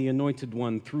calling the Anointed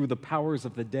One threw the powers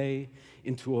of the day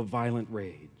into a violent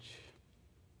rage.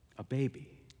 A baby.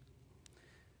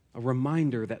 A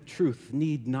reminder that truth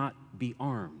need not be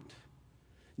armed,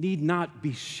 need not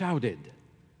be shouted,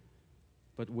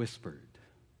 but whispered,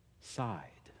 sighed,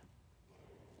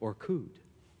 or cooed.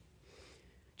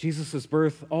 Jesus'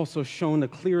 birth also shone a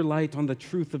clear light on the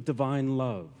truth of divine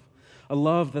love, a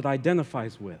love that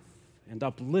identifies with and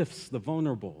uplifts the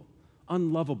vulnerable,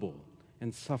 unlovable,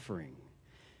 and suffering,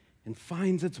 and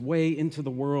finds its way into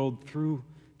the world through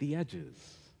the edges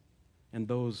and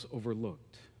those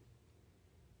overlooked.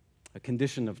 A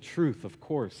condition of truth, of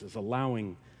course, is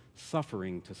allowing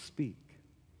suffering to speak.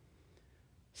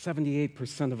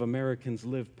 78% of Americans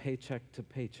live paycheck to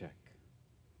paycheck.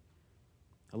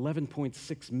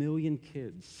 11.6 million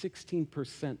kids,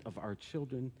 16% of our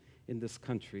children in this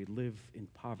country live in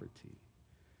poverty.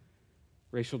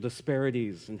 Racial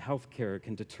disparities in healthcare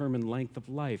can determine length of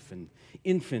life and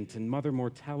infant and mother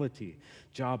mortality,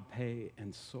 job pay,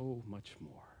 and so much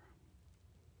more.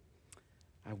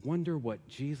 I wonder what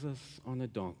Jesus on a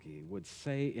donkey would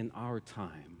say in our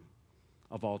time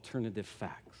of alternative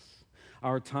facts,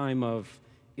 our time of,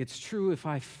 it's true if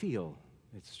I feel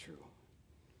it's true.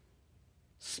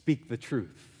 Speak the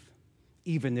truth,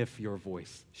 even if your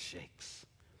voice shakes.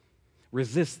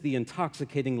 Resist the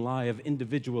intoxicating lie of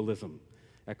individualism,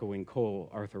 echoing Cole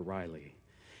Arthur Riley,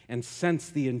 and sense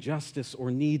the injustice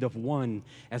or need of one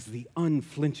as the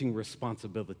unflinching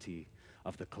responsibility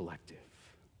of the collective.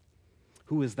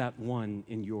 Who is that one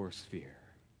in your sphere?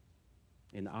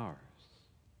 In ours?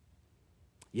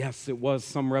 Yes, it was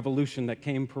some revolution that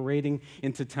came parading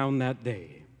into town that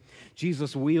day.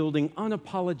 Jesus wielding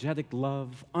unapologetic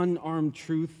love, unarmed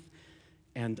truth,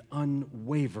 and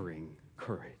unwavering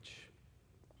courage.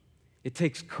 It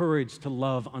takes courage to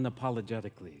love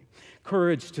unapologetically,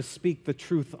 courage to speak the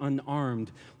truth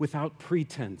unarmed, without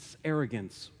pretense,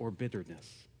 arrogance, or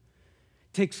bitterness.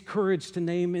 It takes courage to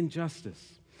name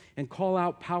injustice and call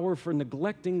out power for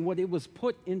neglecting what it was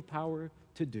put in power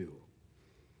to do.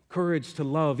 Courage to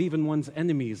love even one's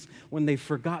enemies when they've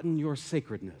forgotten your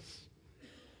sacredness.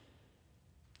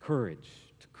 Courage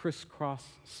to crisscross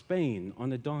Spain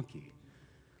on a donkey,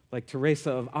 like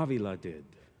Teresa of Avila did,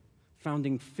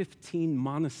 founding 15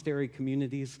 monastery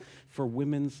communities for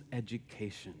women's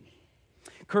education.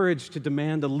 Courage to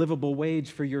demand a livable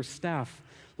wage for your staff,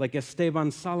 like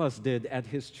Esteban Salas did at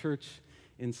his church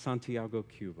in Santiago,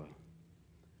 Cuba.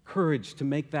 Courage to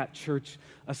make that church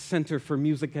a center for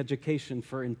music education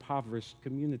for impoverished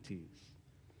communities.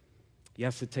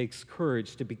 Yes, it takes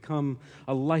courage to become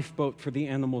a lifeboat for the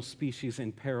animal species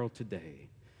in peril today,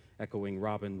 echoing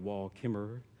Robin Wall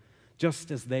Kimmerer, just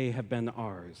as they have been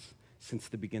ours since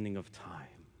the beginning of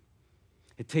time.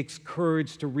 It takes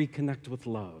courage to reconnect with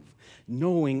love,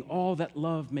 knowing all that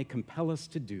love may compel us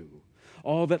to do,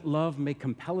 all that love may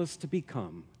compel us to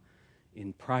become,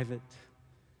 in private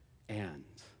and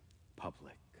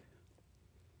public.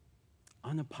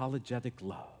 Unapologetic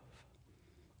love,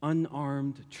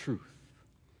 unarmed truth,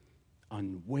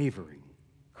 unwavering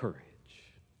courage.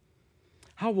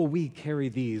 How will we carry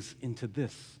these into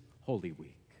this Holy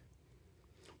Week?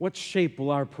 What shape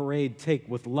will our parade take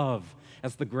with love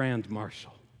as the Grand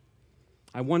Marshal?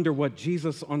 I wonder what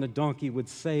Jesus on a donkey would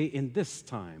say in this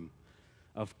time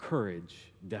of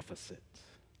courage deficit.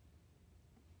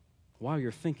 While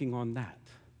you're thinking on that,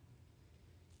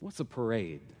 what's a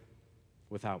parade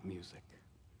without music?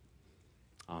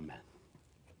 Amen.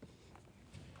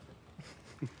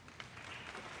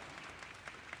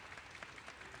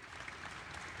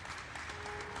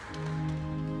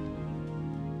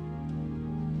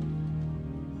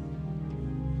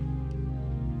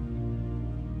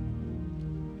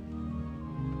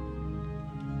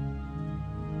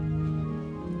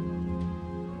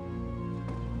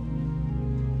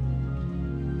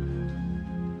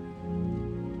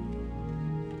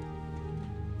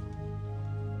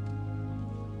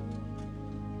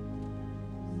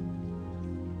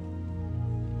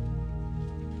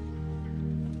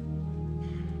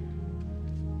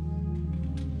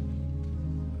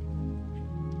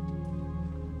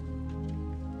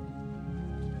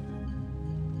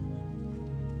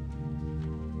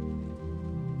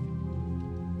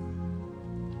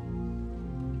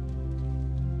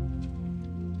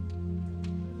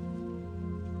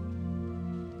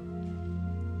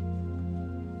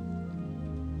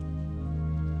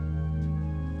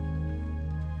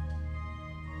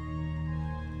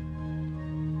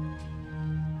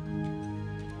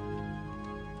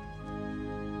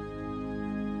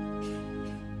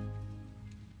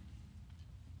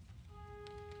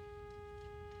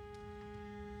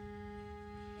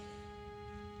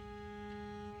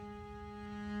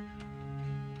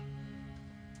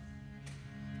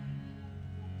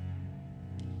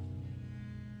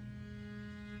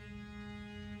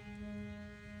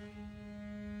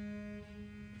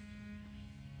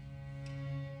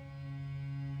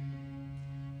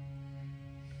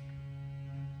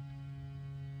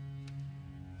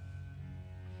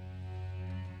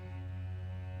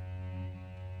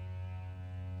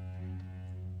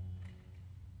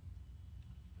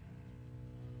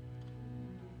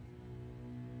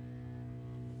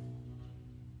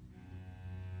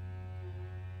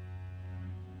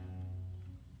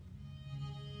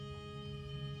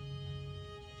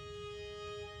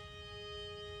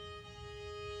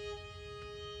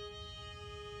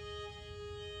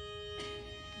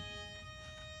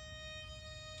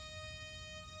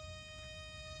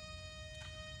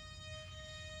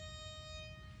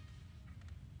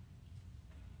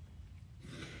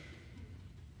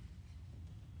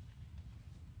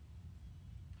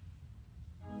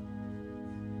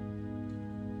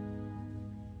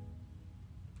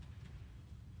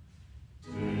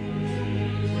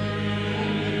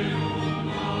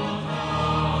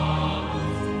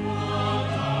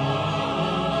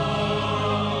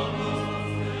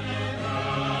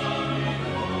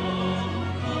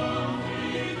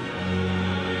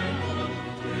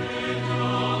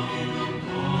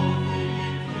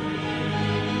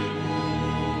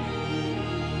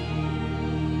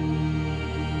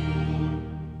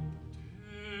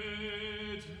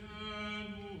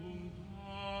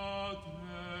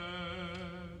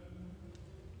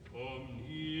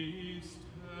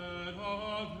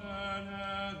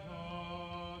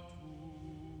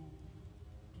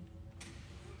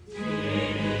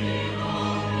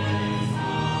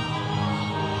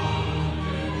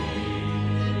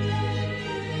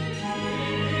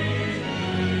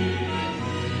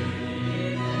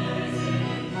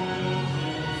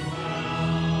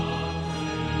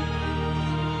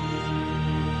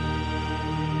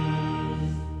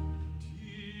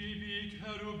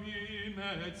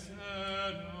 et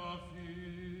seraphim,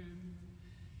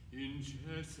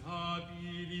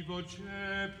 incessabili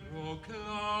voce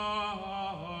proclamant.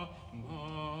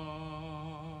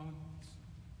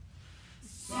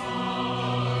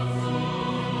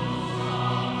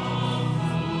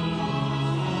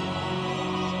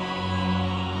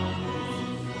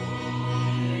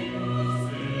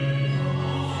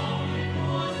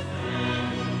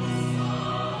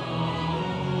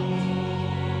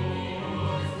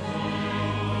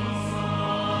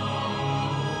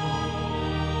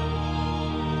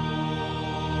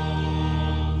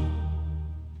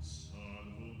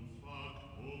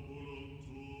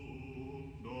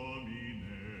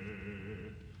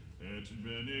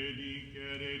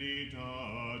 Benedicere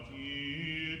hereditati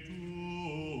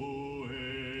Tuae.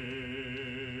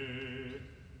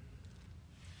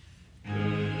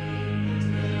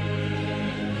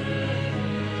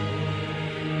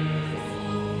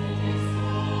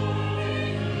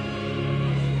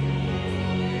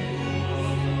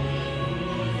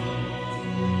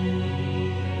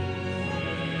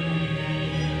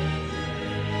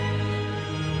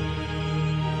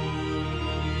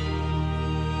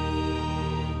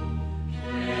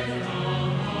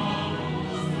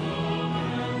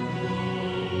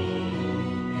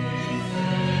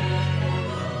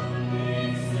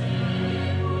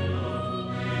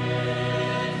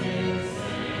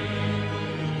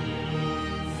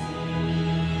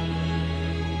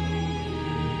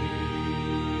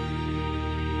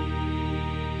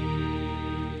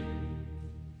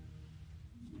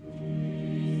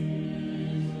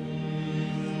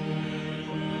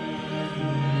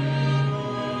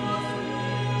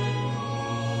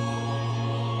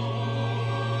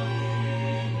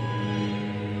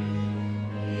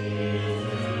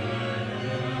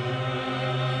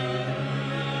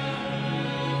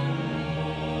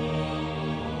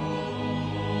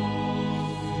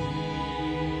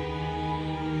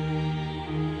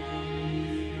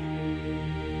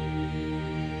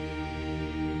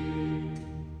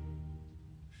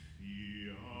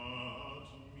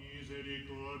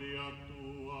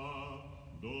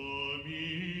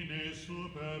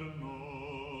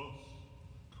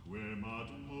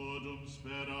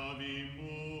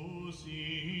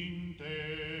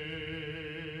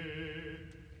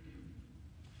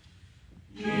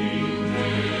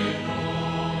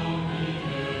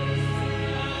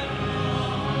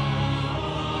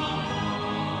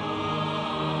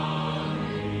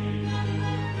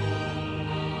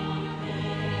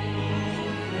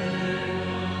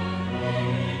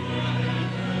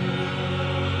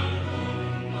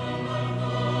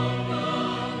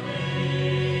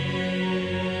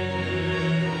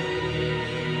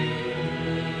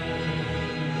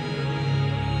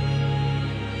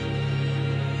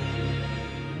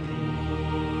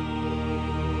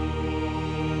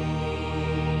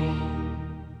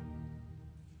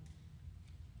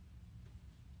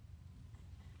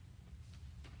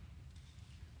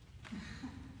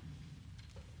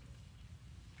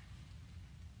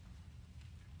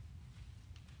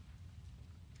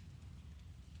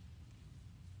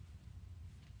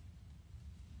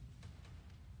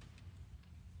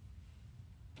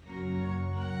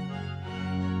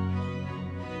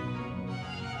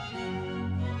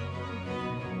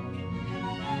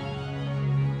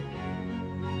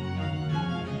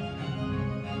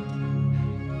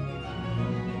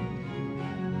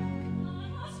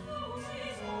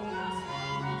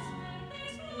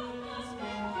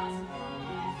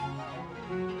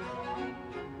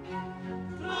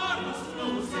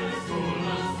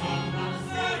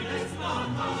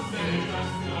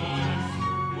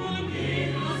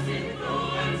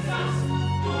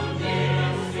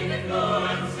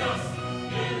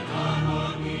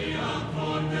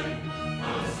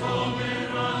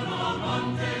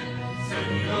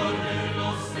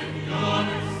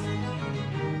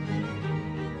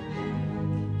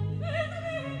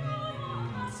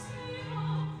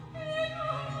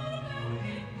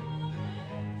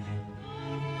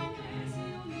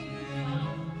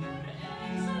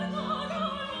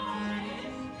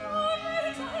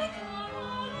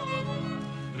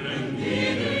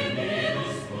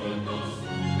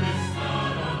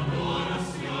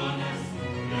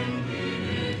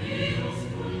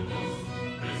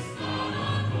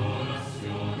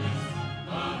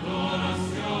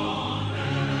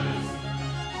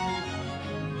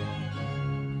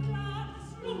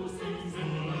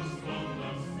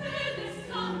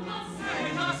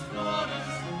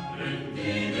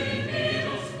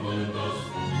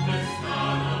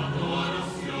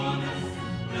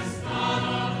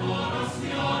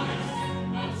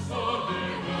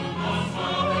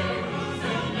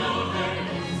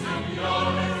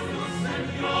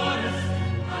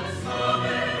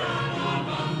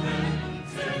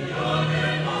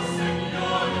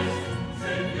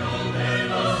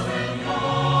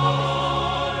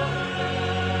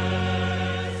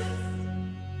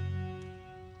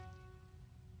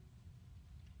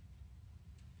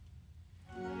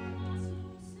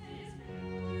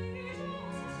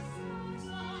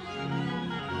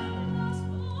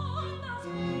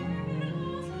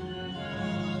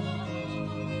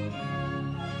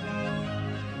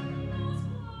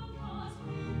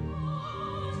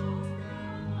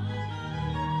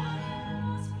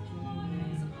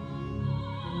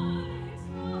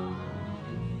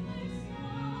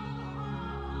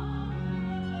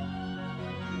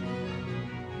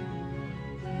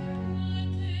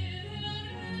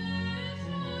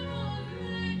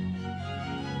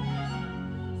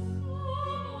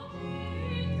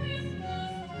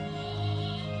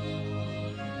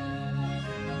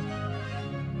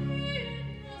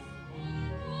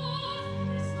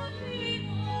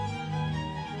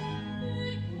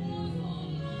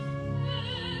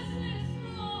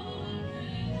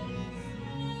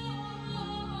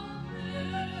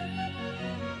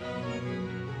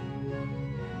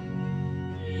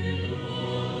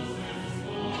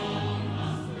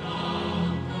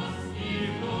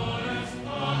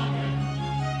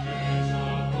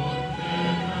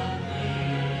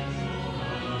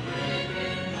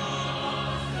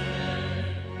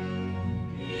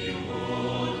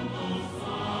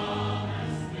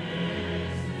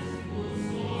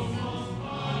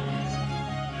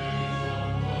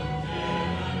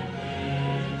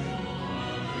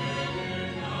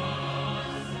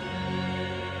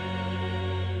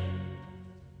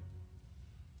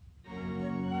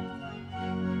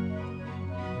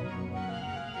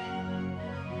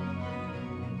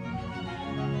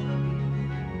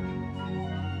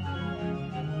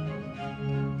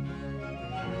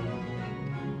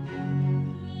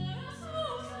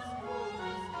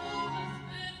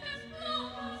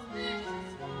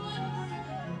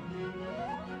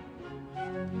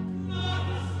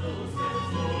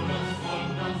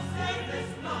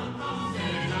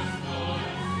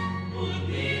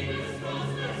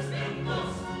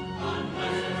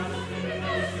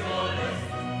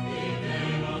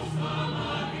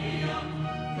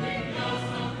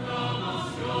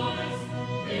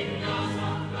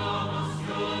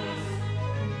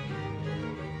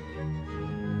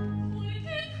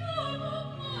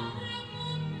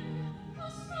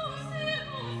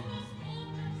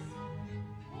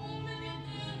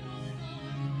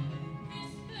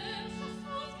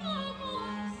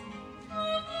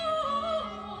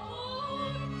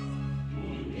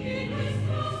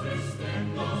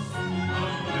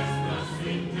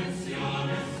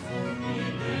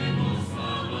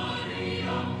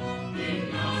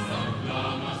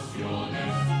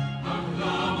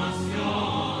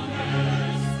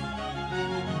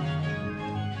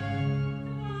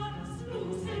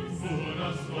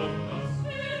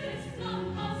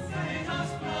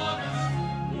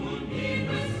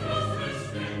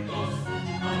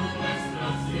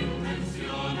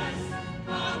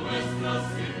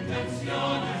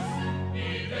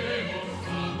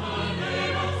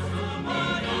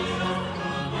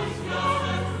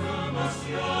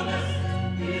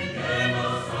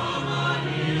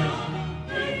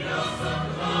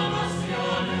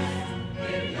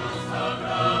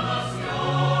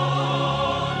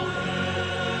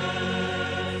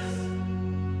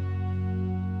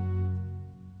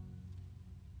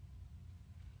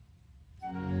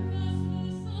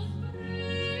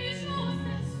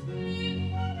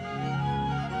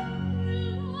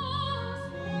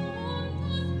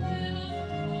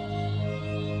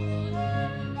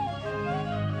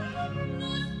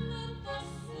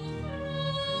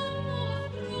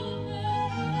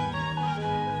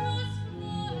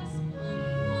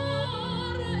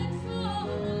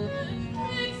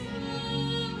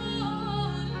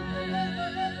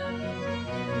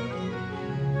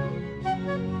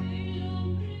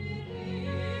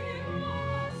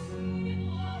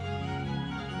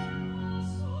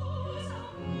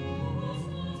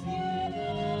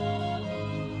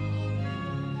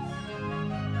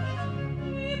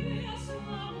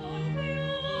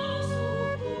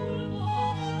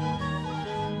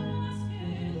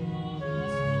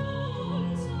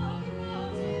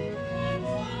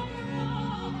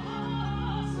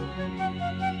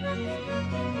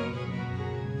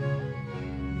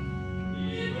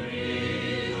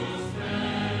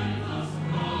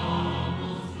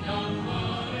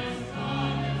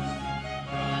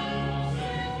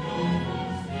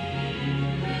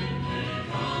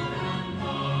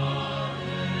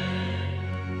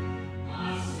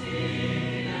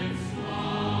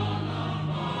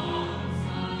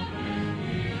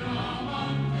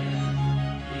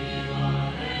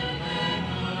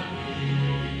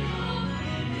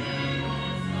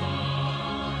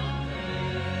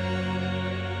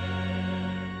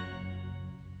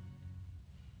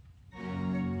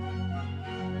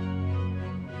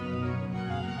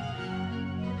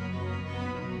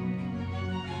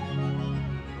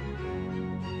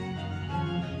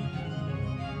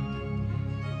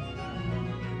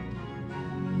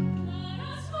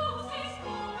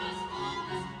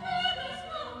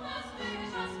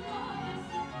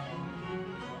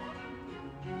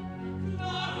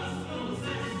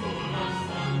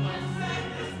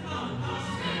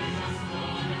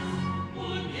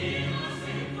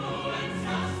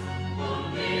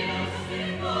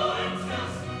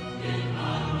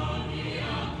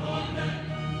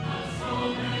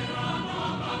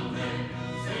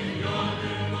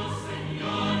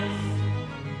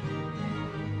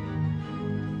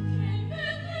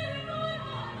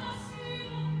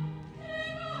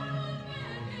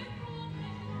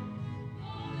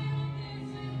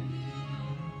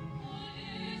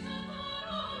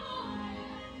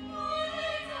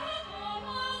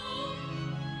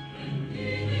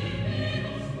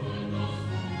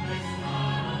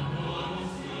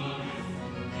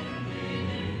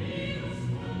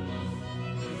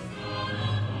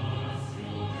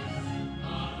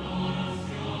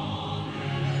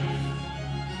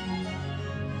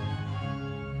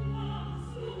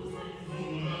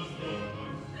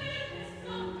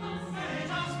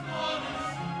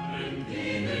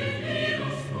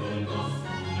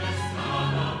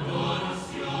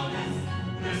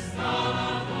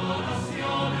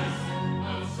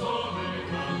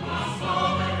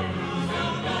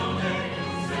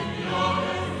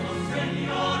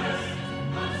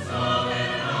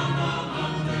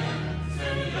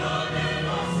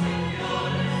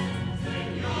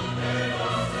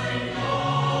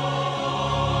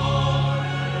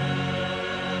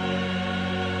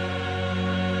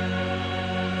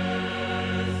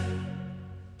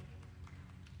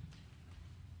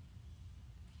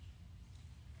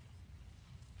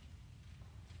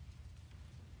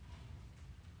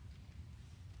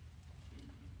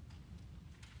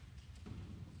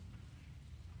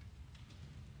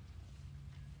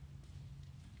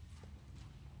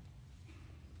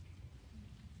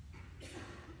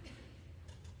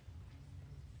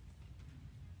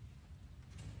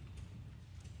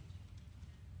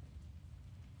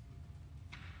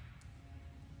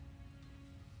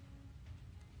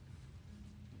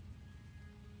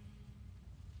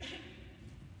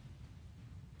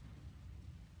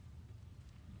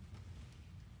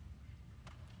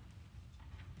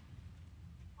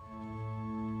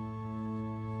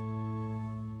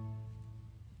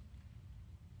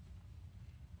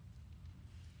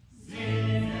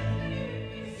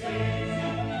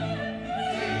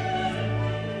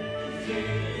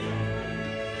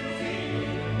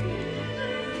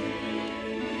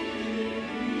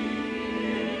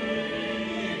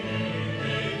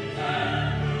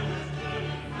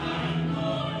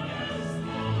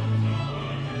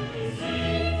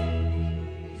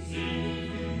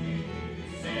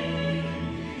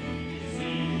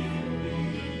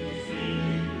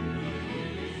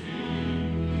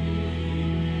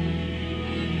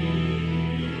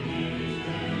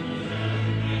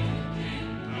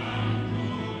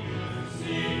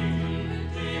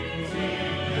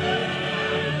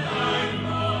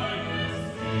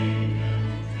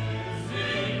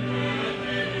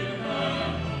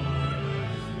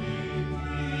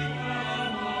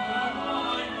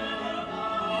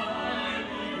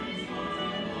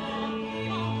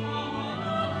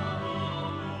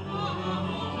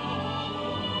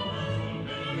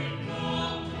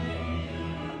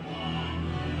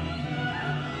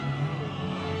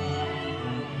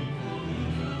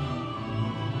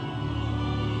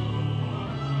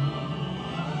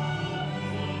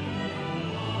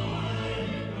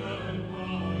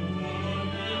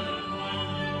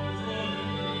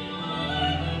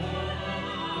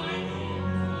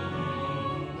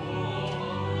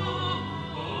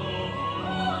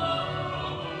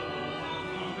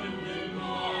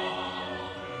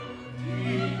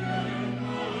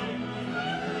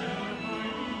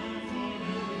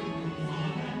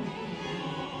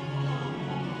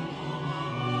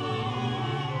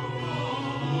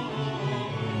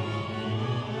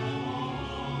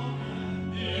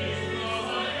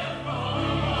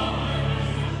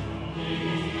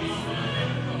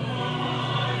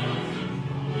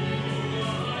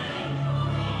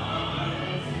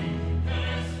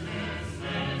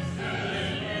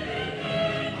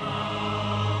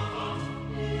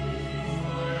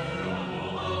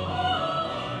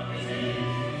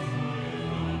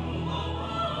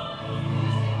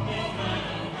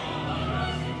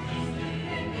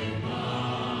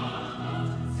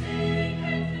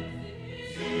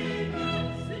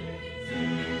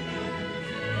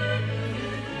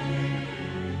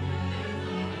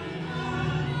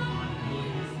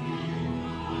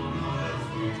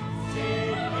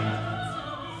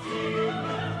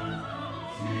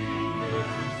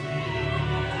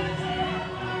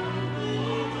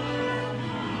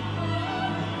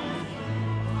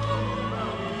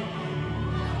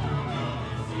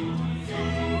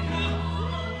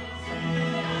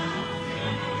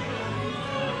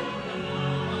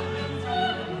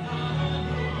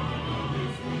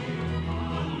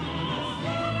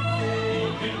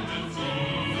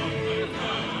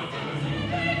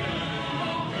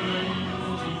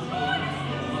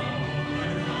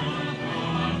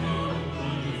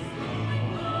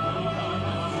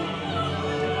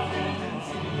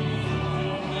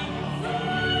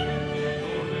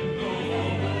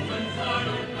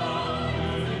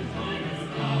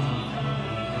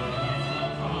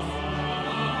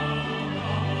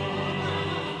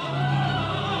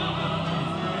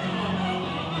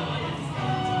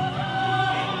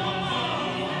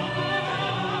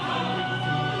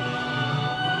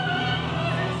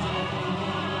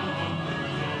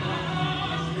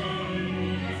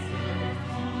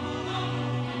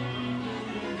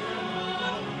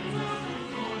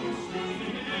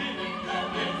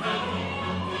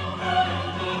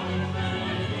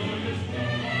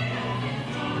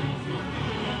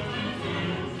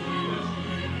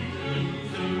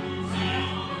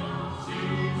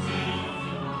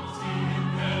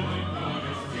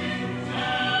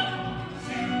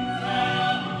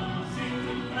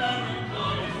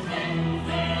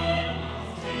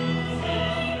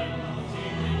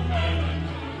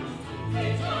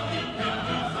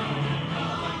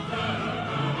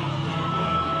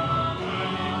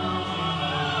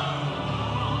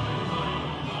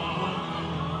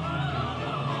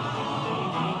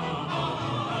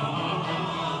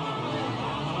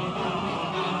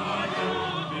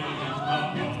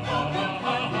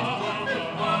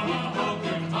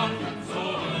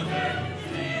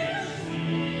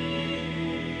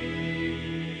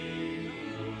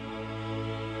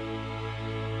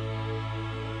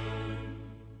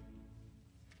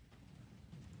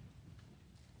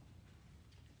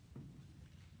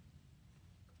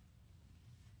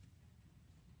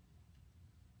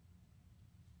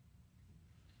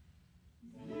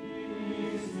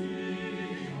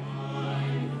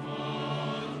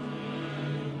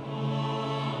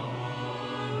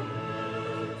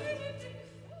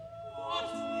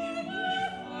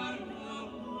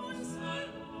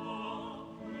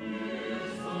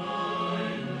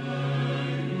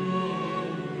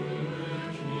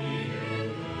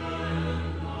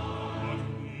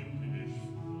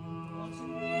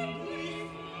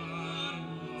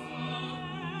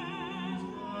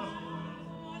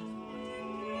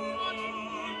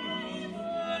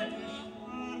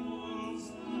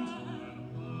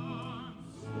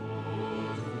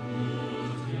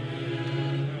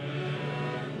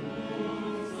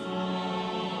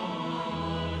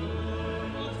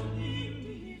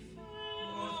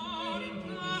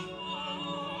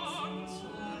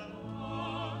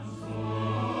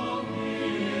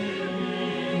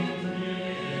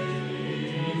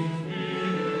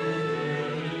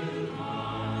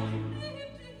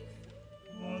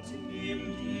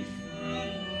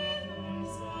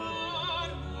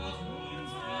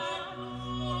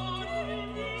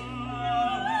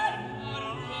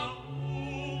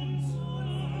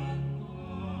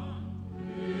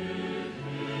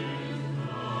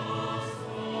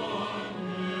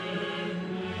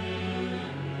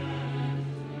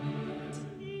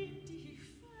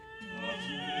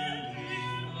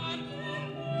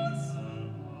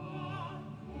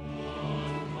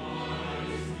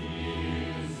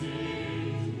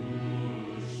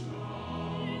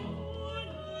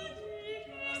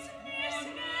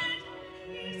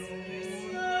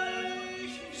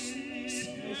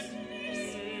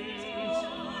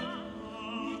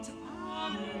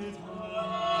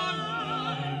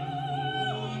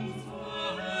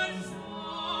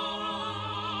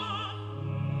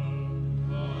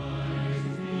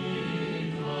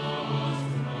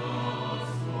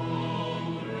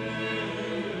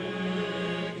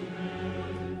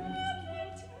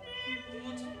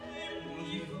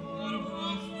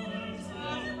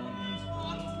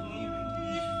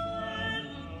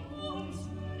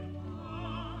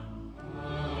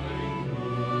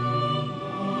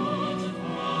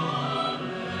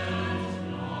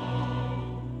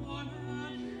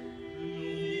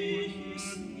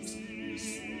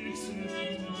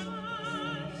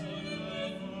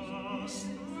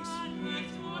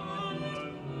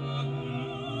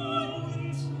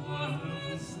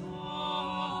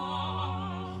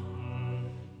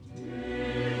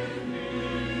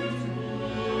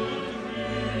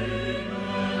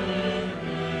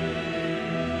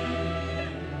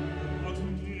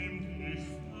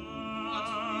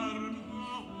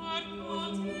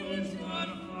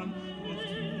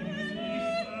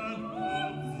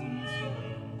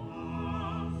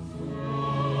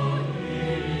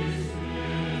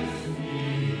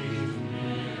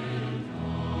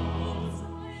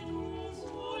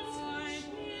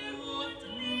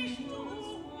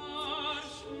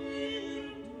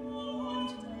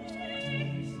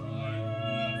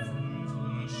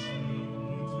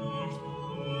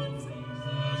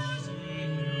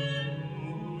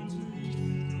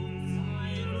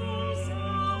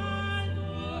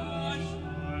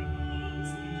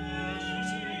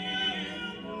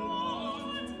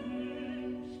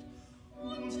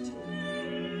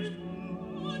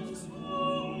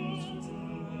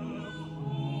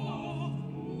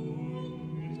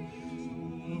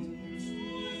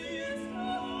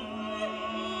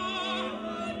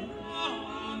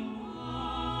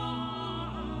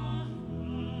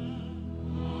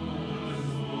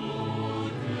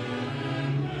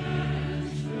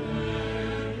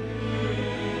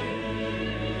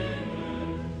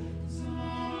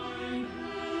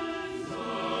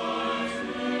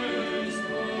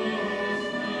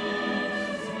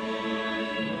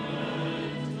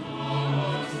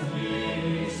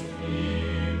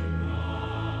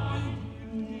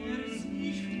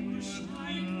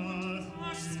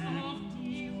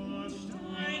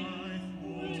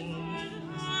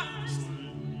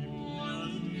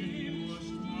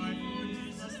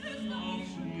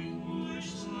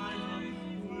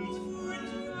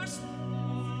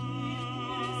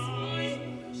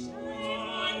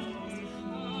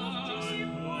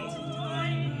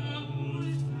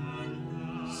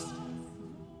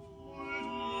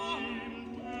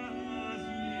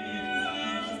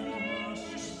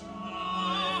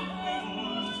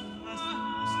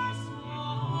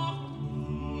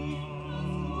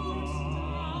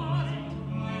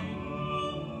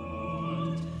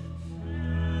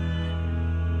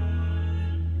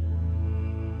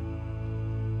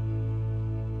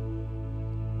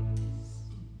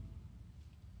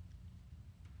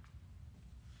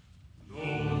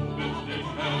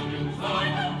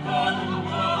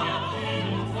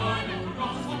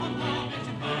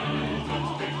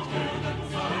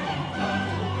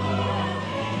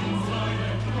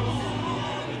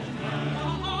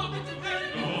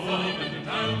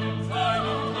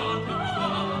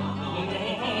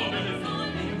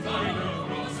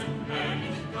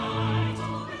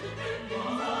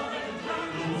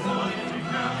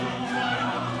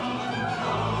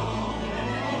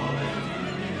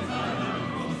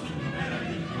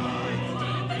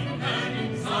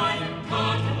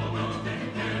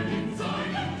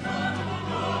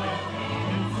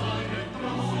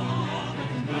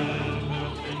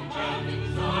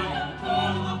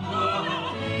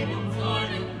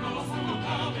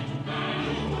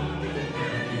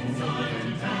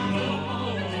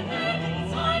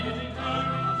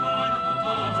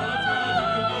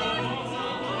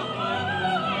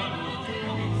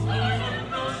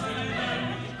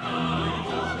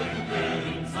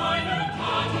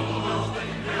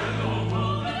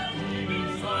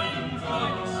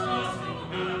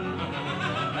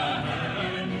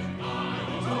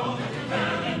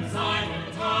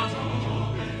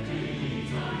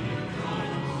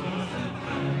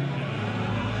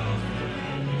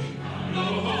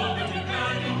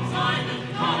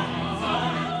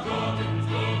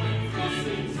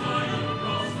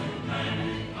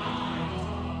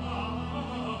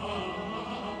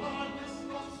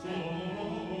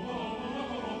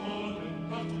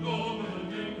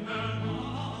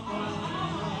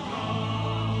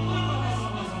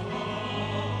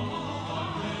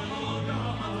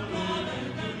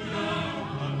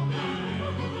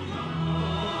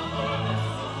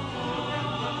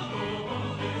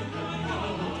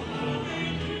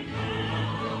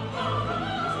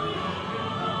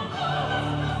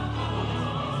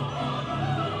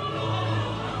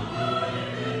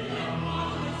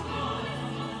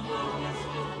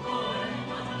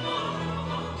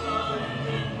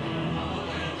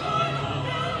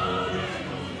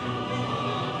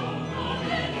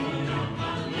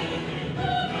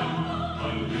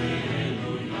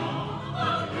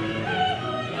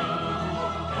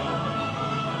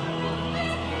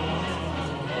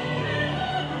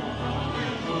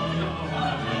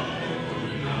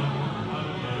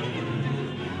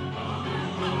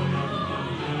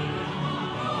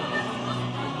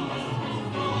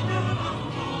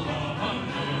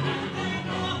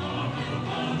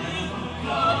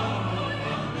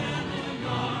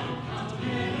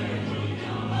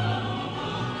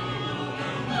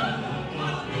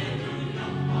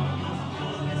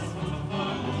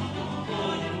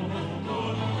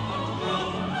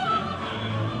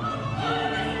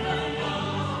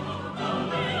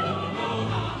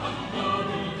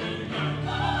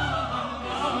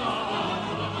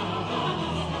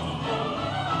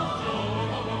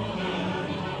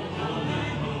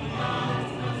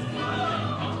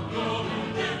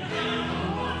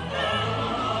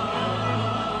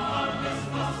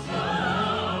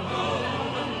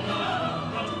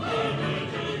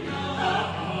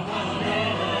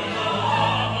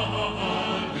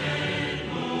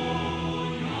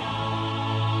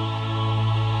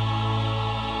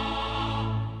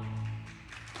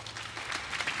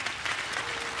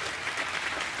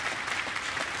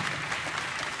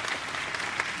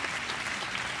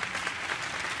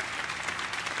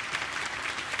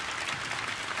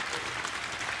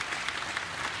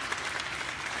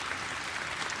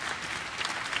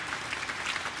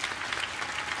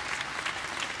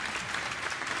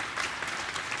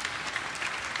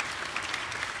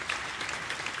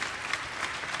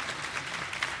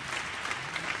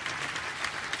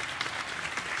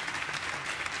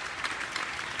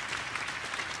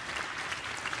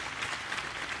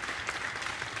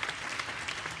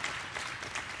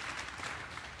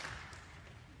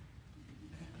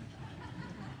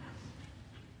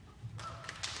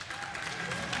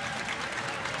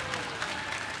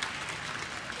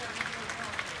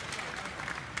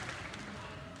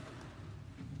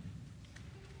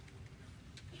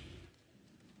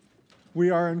 We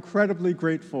are incredibly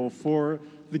grateful for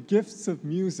the gifts of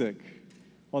music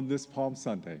on this Palm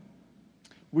Sunday.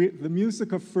 The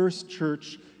music of First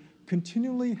Church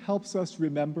continually helps us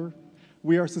remember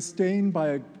we are sustained by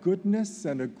a goodness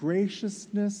and a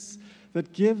graciousness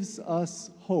that gives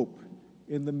us hope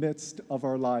in the midst of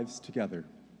our lives together.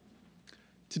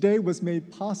 Today was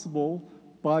made possible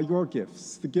by your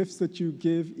gifts, the gifts that you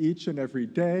give each and every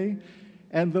day,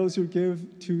 and those you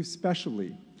give to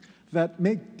specially, that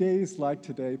make days like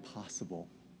today possible.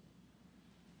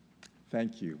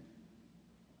 Thank you.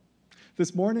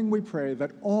 This morning we pray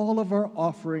that all of our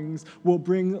offerings will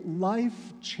bring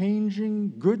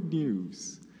life-changing good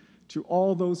news to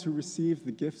all those who receive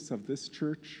the gifts of this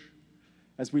church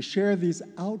as we share these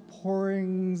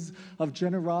outpourings of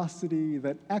generosity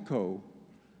that echo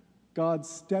God's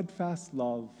steadfast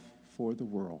love for the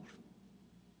world.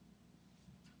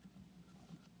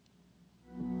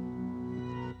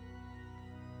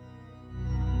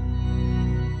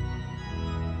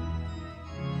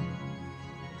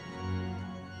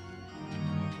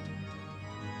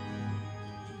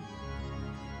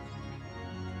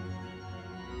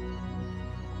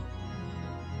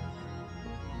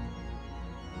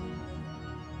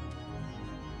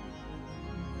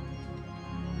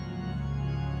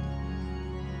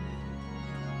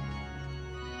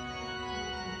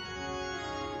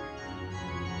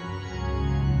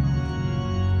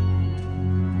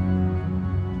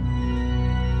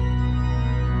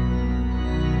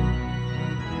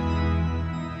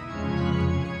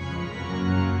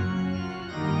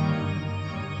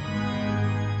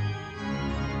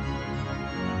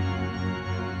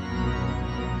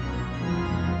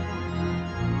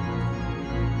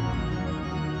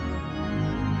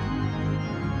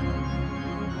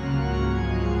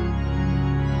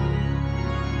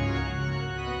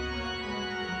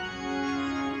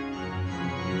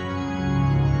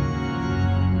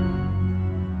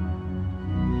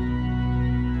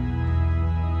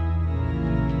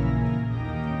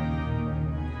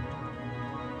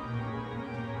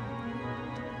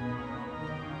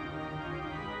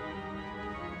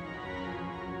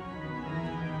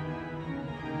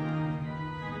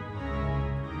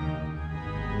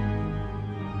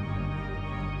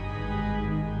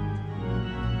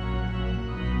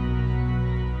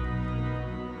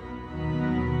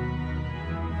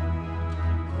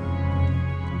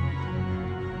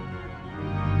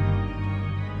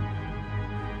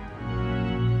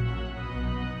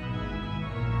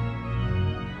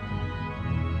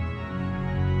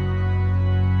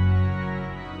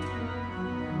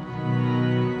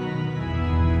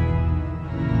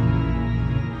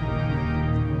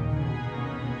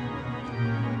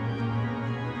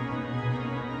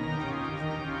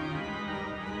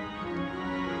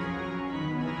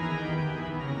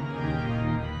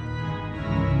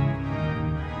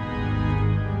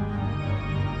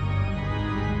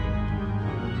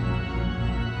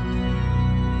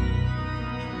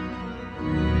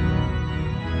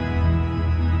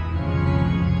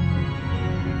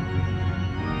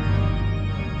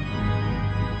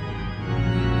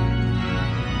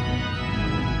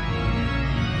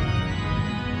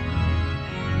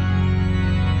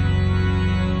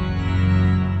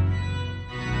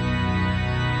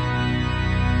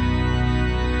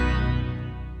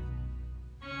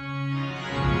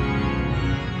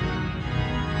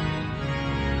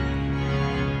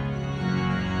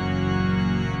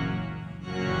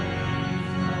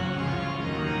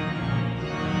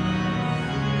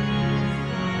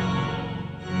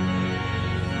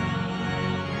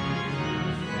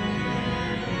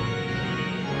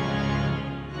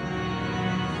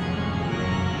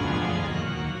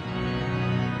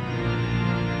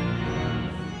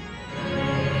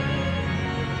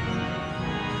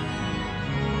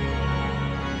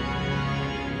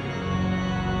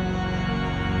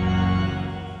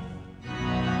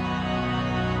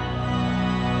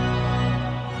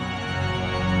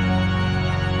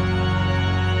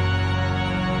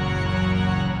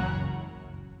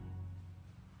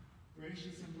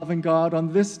 Loving God,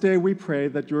 on this day we pray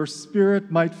that your Spirit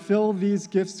might fill these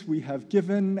gifts we have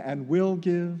given and will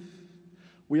give.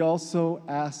 We also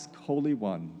ask, Holy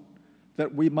One,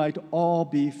 that we might all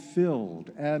be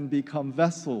filled and become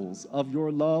vessels of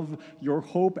your love, your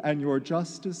hope, and your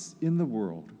justice in the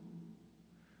world.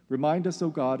 Remind us, O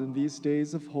God, in these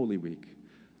days of Holy Week,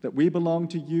 that we belong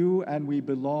to you and we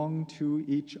belong to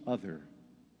each other.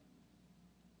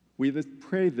 We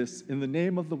pray this in the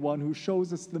name of the one who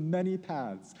shows us the many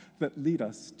paths that lead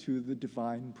us to the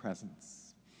divine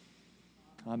presence.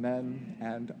 Amen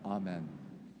and amen.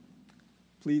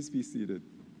 Please be seated.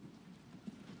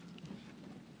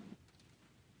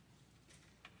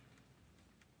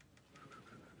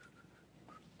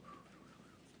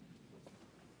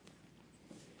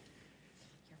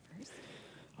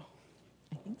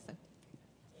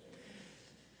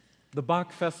 The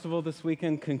Bach Festival this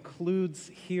weekend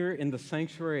concludes here in the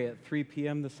sanctuary at 3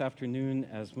 p.m. this afternoon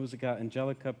as Musica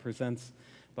Angelica presents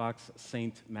Bach's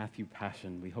St. Matthew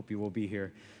Passion. We hope you will be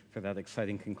here for that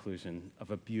exciting conclusion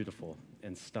of a beautiful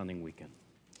and stunning weekend.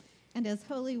 And as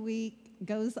Holy Week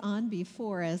goes on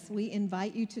before us, we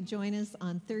invite you to join us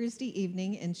on Thursday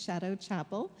evening in Shadow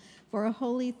Chapel for a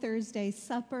Holy Thursday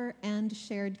supper and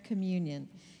shared communion.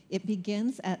 It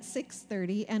begins at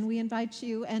 6:30, and we invite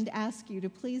you and ask you to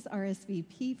please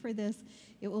RSVP for this.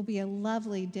 It will be a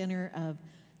lovely dinner of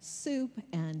soup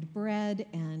and bread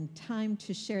and time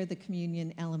to share the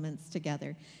communion elements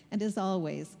together. And as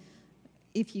always,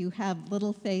 if you have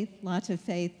little faith, lot of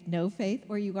faith, no faith,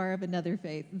 or you are of another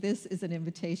faith, this is an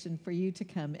invitation for you to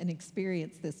come and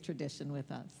experience this tradition with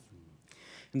us.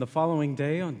 And the following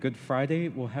day, on Good Friday,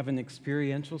 we'll have an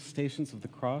experiential Stations of the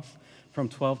Cross from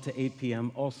 12 to 8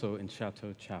 p.m., also in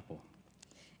Chateau Chapel.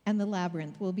 And the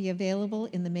Labyrinth will be available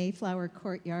in the Mayflower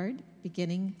Courtyard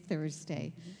beginning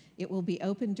Thursday. It will be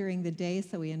open during the day,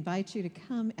 so we invite you to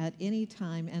come at any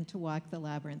time and to walk the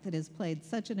Labyrinth. It has played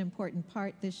such an important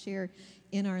part this year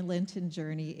in our Lenten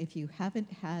journey. If you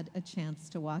haven't had a chance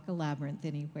to walk a Labyrinth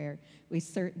anywhere, we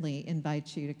certainly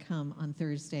invite you to come on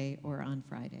Thursday or on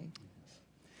Friday.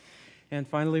 And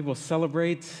finally, we'll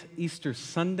celebrate Easter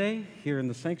Sunday here in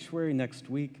the sanctuary next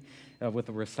week with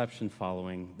a reception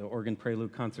following. The organ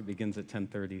prelude concert begins at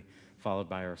 10:30, followed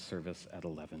by our service at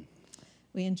 11.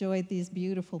 We enjoyed these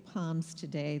beautiful palms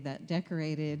today that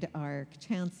decorated our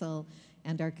chancel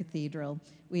and our cathedral.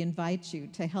 We invite you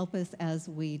to help us as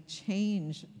we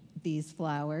change these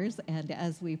flowers and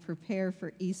as we prepare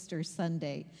for Easter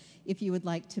Sunday. If you would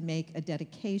like to make a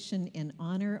dedication in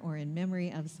honor or in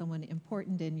memory of someone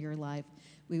important in your life,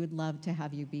 we would love to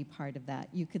have you be part of that.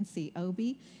 You can see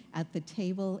Obi at the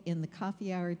table in the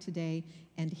coffee hour today,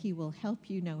 and he will help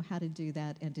you know how to do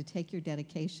that and to take your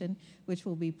dedication, which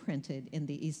will be printed in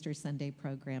the Easter Sunday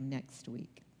program next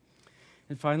week.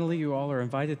 And finally, you all are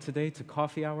invited today to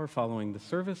coffee hour following the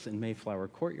service in Mayflower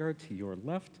Courtyard to your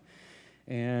left.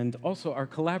 And also our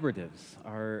collaboratives,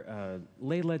 our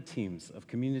lay-led teams of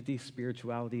community,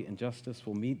 spirituality, and justice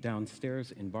will meet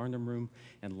downstairs in Barnum Room,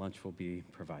 and lunch will be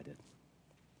provided.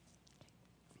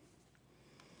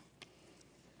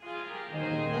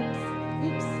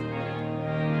 Oops.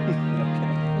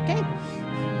 Okay.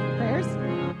 Prayers?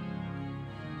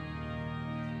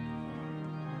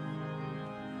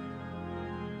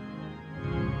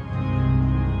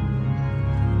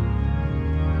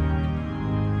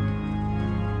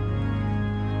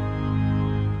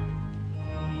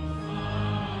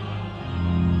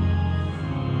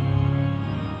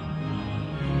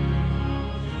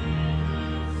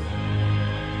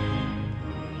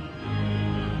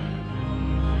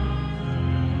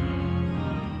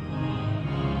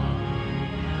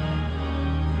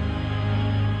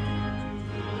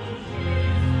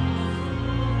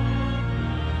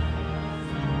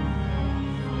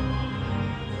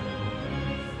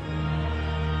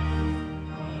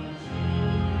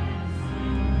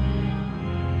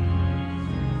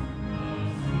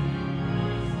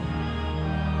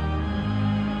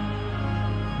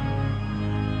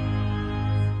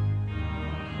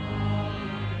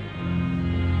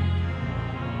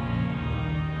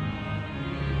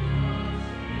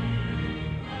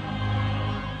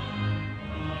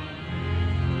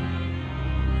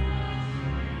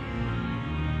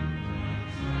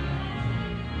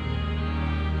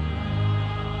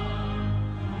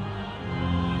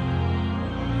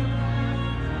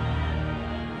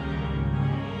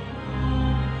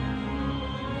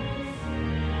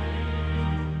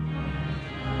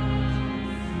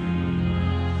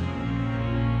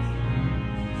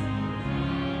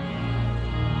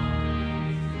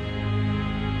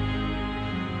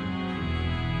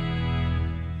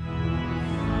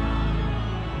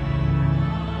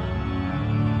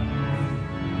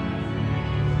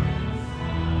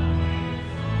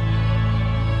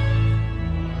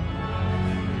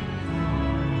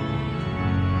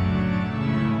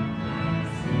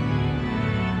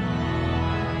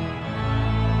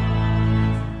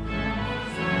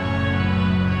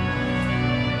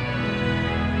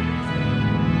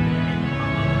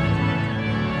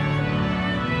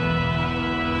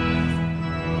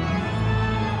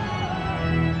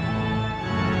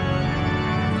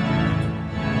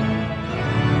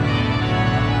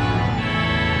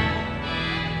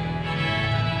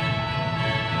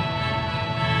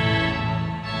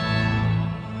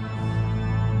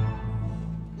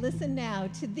 Listen now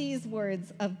to these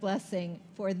words of blessing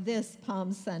for this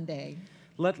Palm Sunday.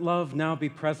 Let love now be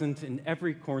present in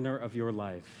every corner of your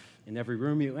life, in every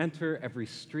room you enter, every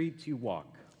street you walk.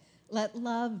 Let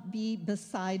love be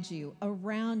beside you,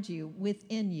 around you,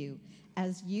 within you,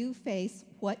 as you face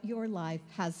what your life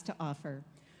has to offer.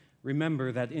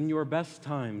 Remember that in your best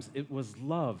times, it was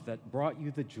love that brought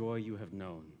you the joy you have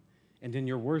known. And in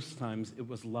your worst times, it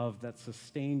was love that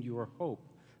sustained your hope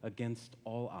against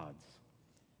all odds.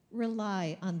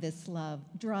 Rely on this love.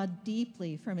 Draw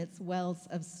deeply from its wells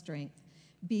of strength.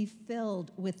 Be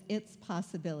filled with its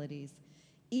possibilities.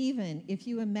 Even if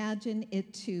you imagine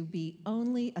it to be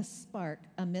only a spark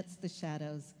amidst the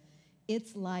shadows,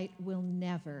 its light will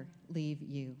never leave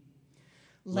you.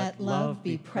 Let love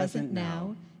be present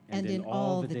now and in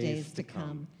all the days to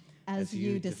come, as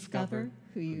you discover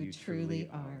who you truly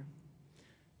are.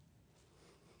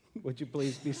 Would you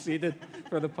please be seated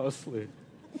for the postlude?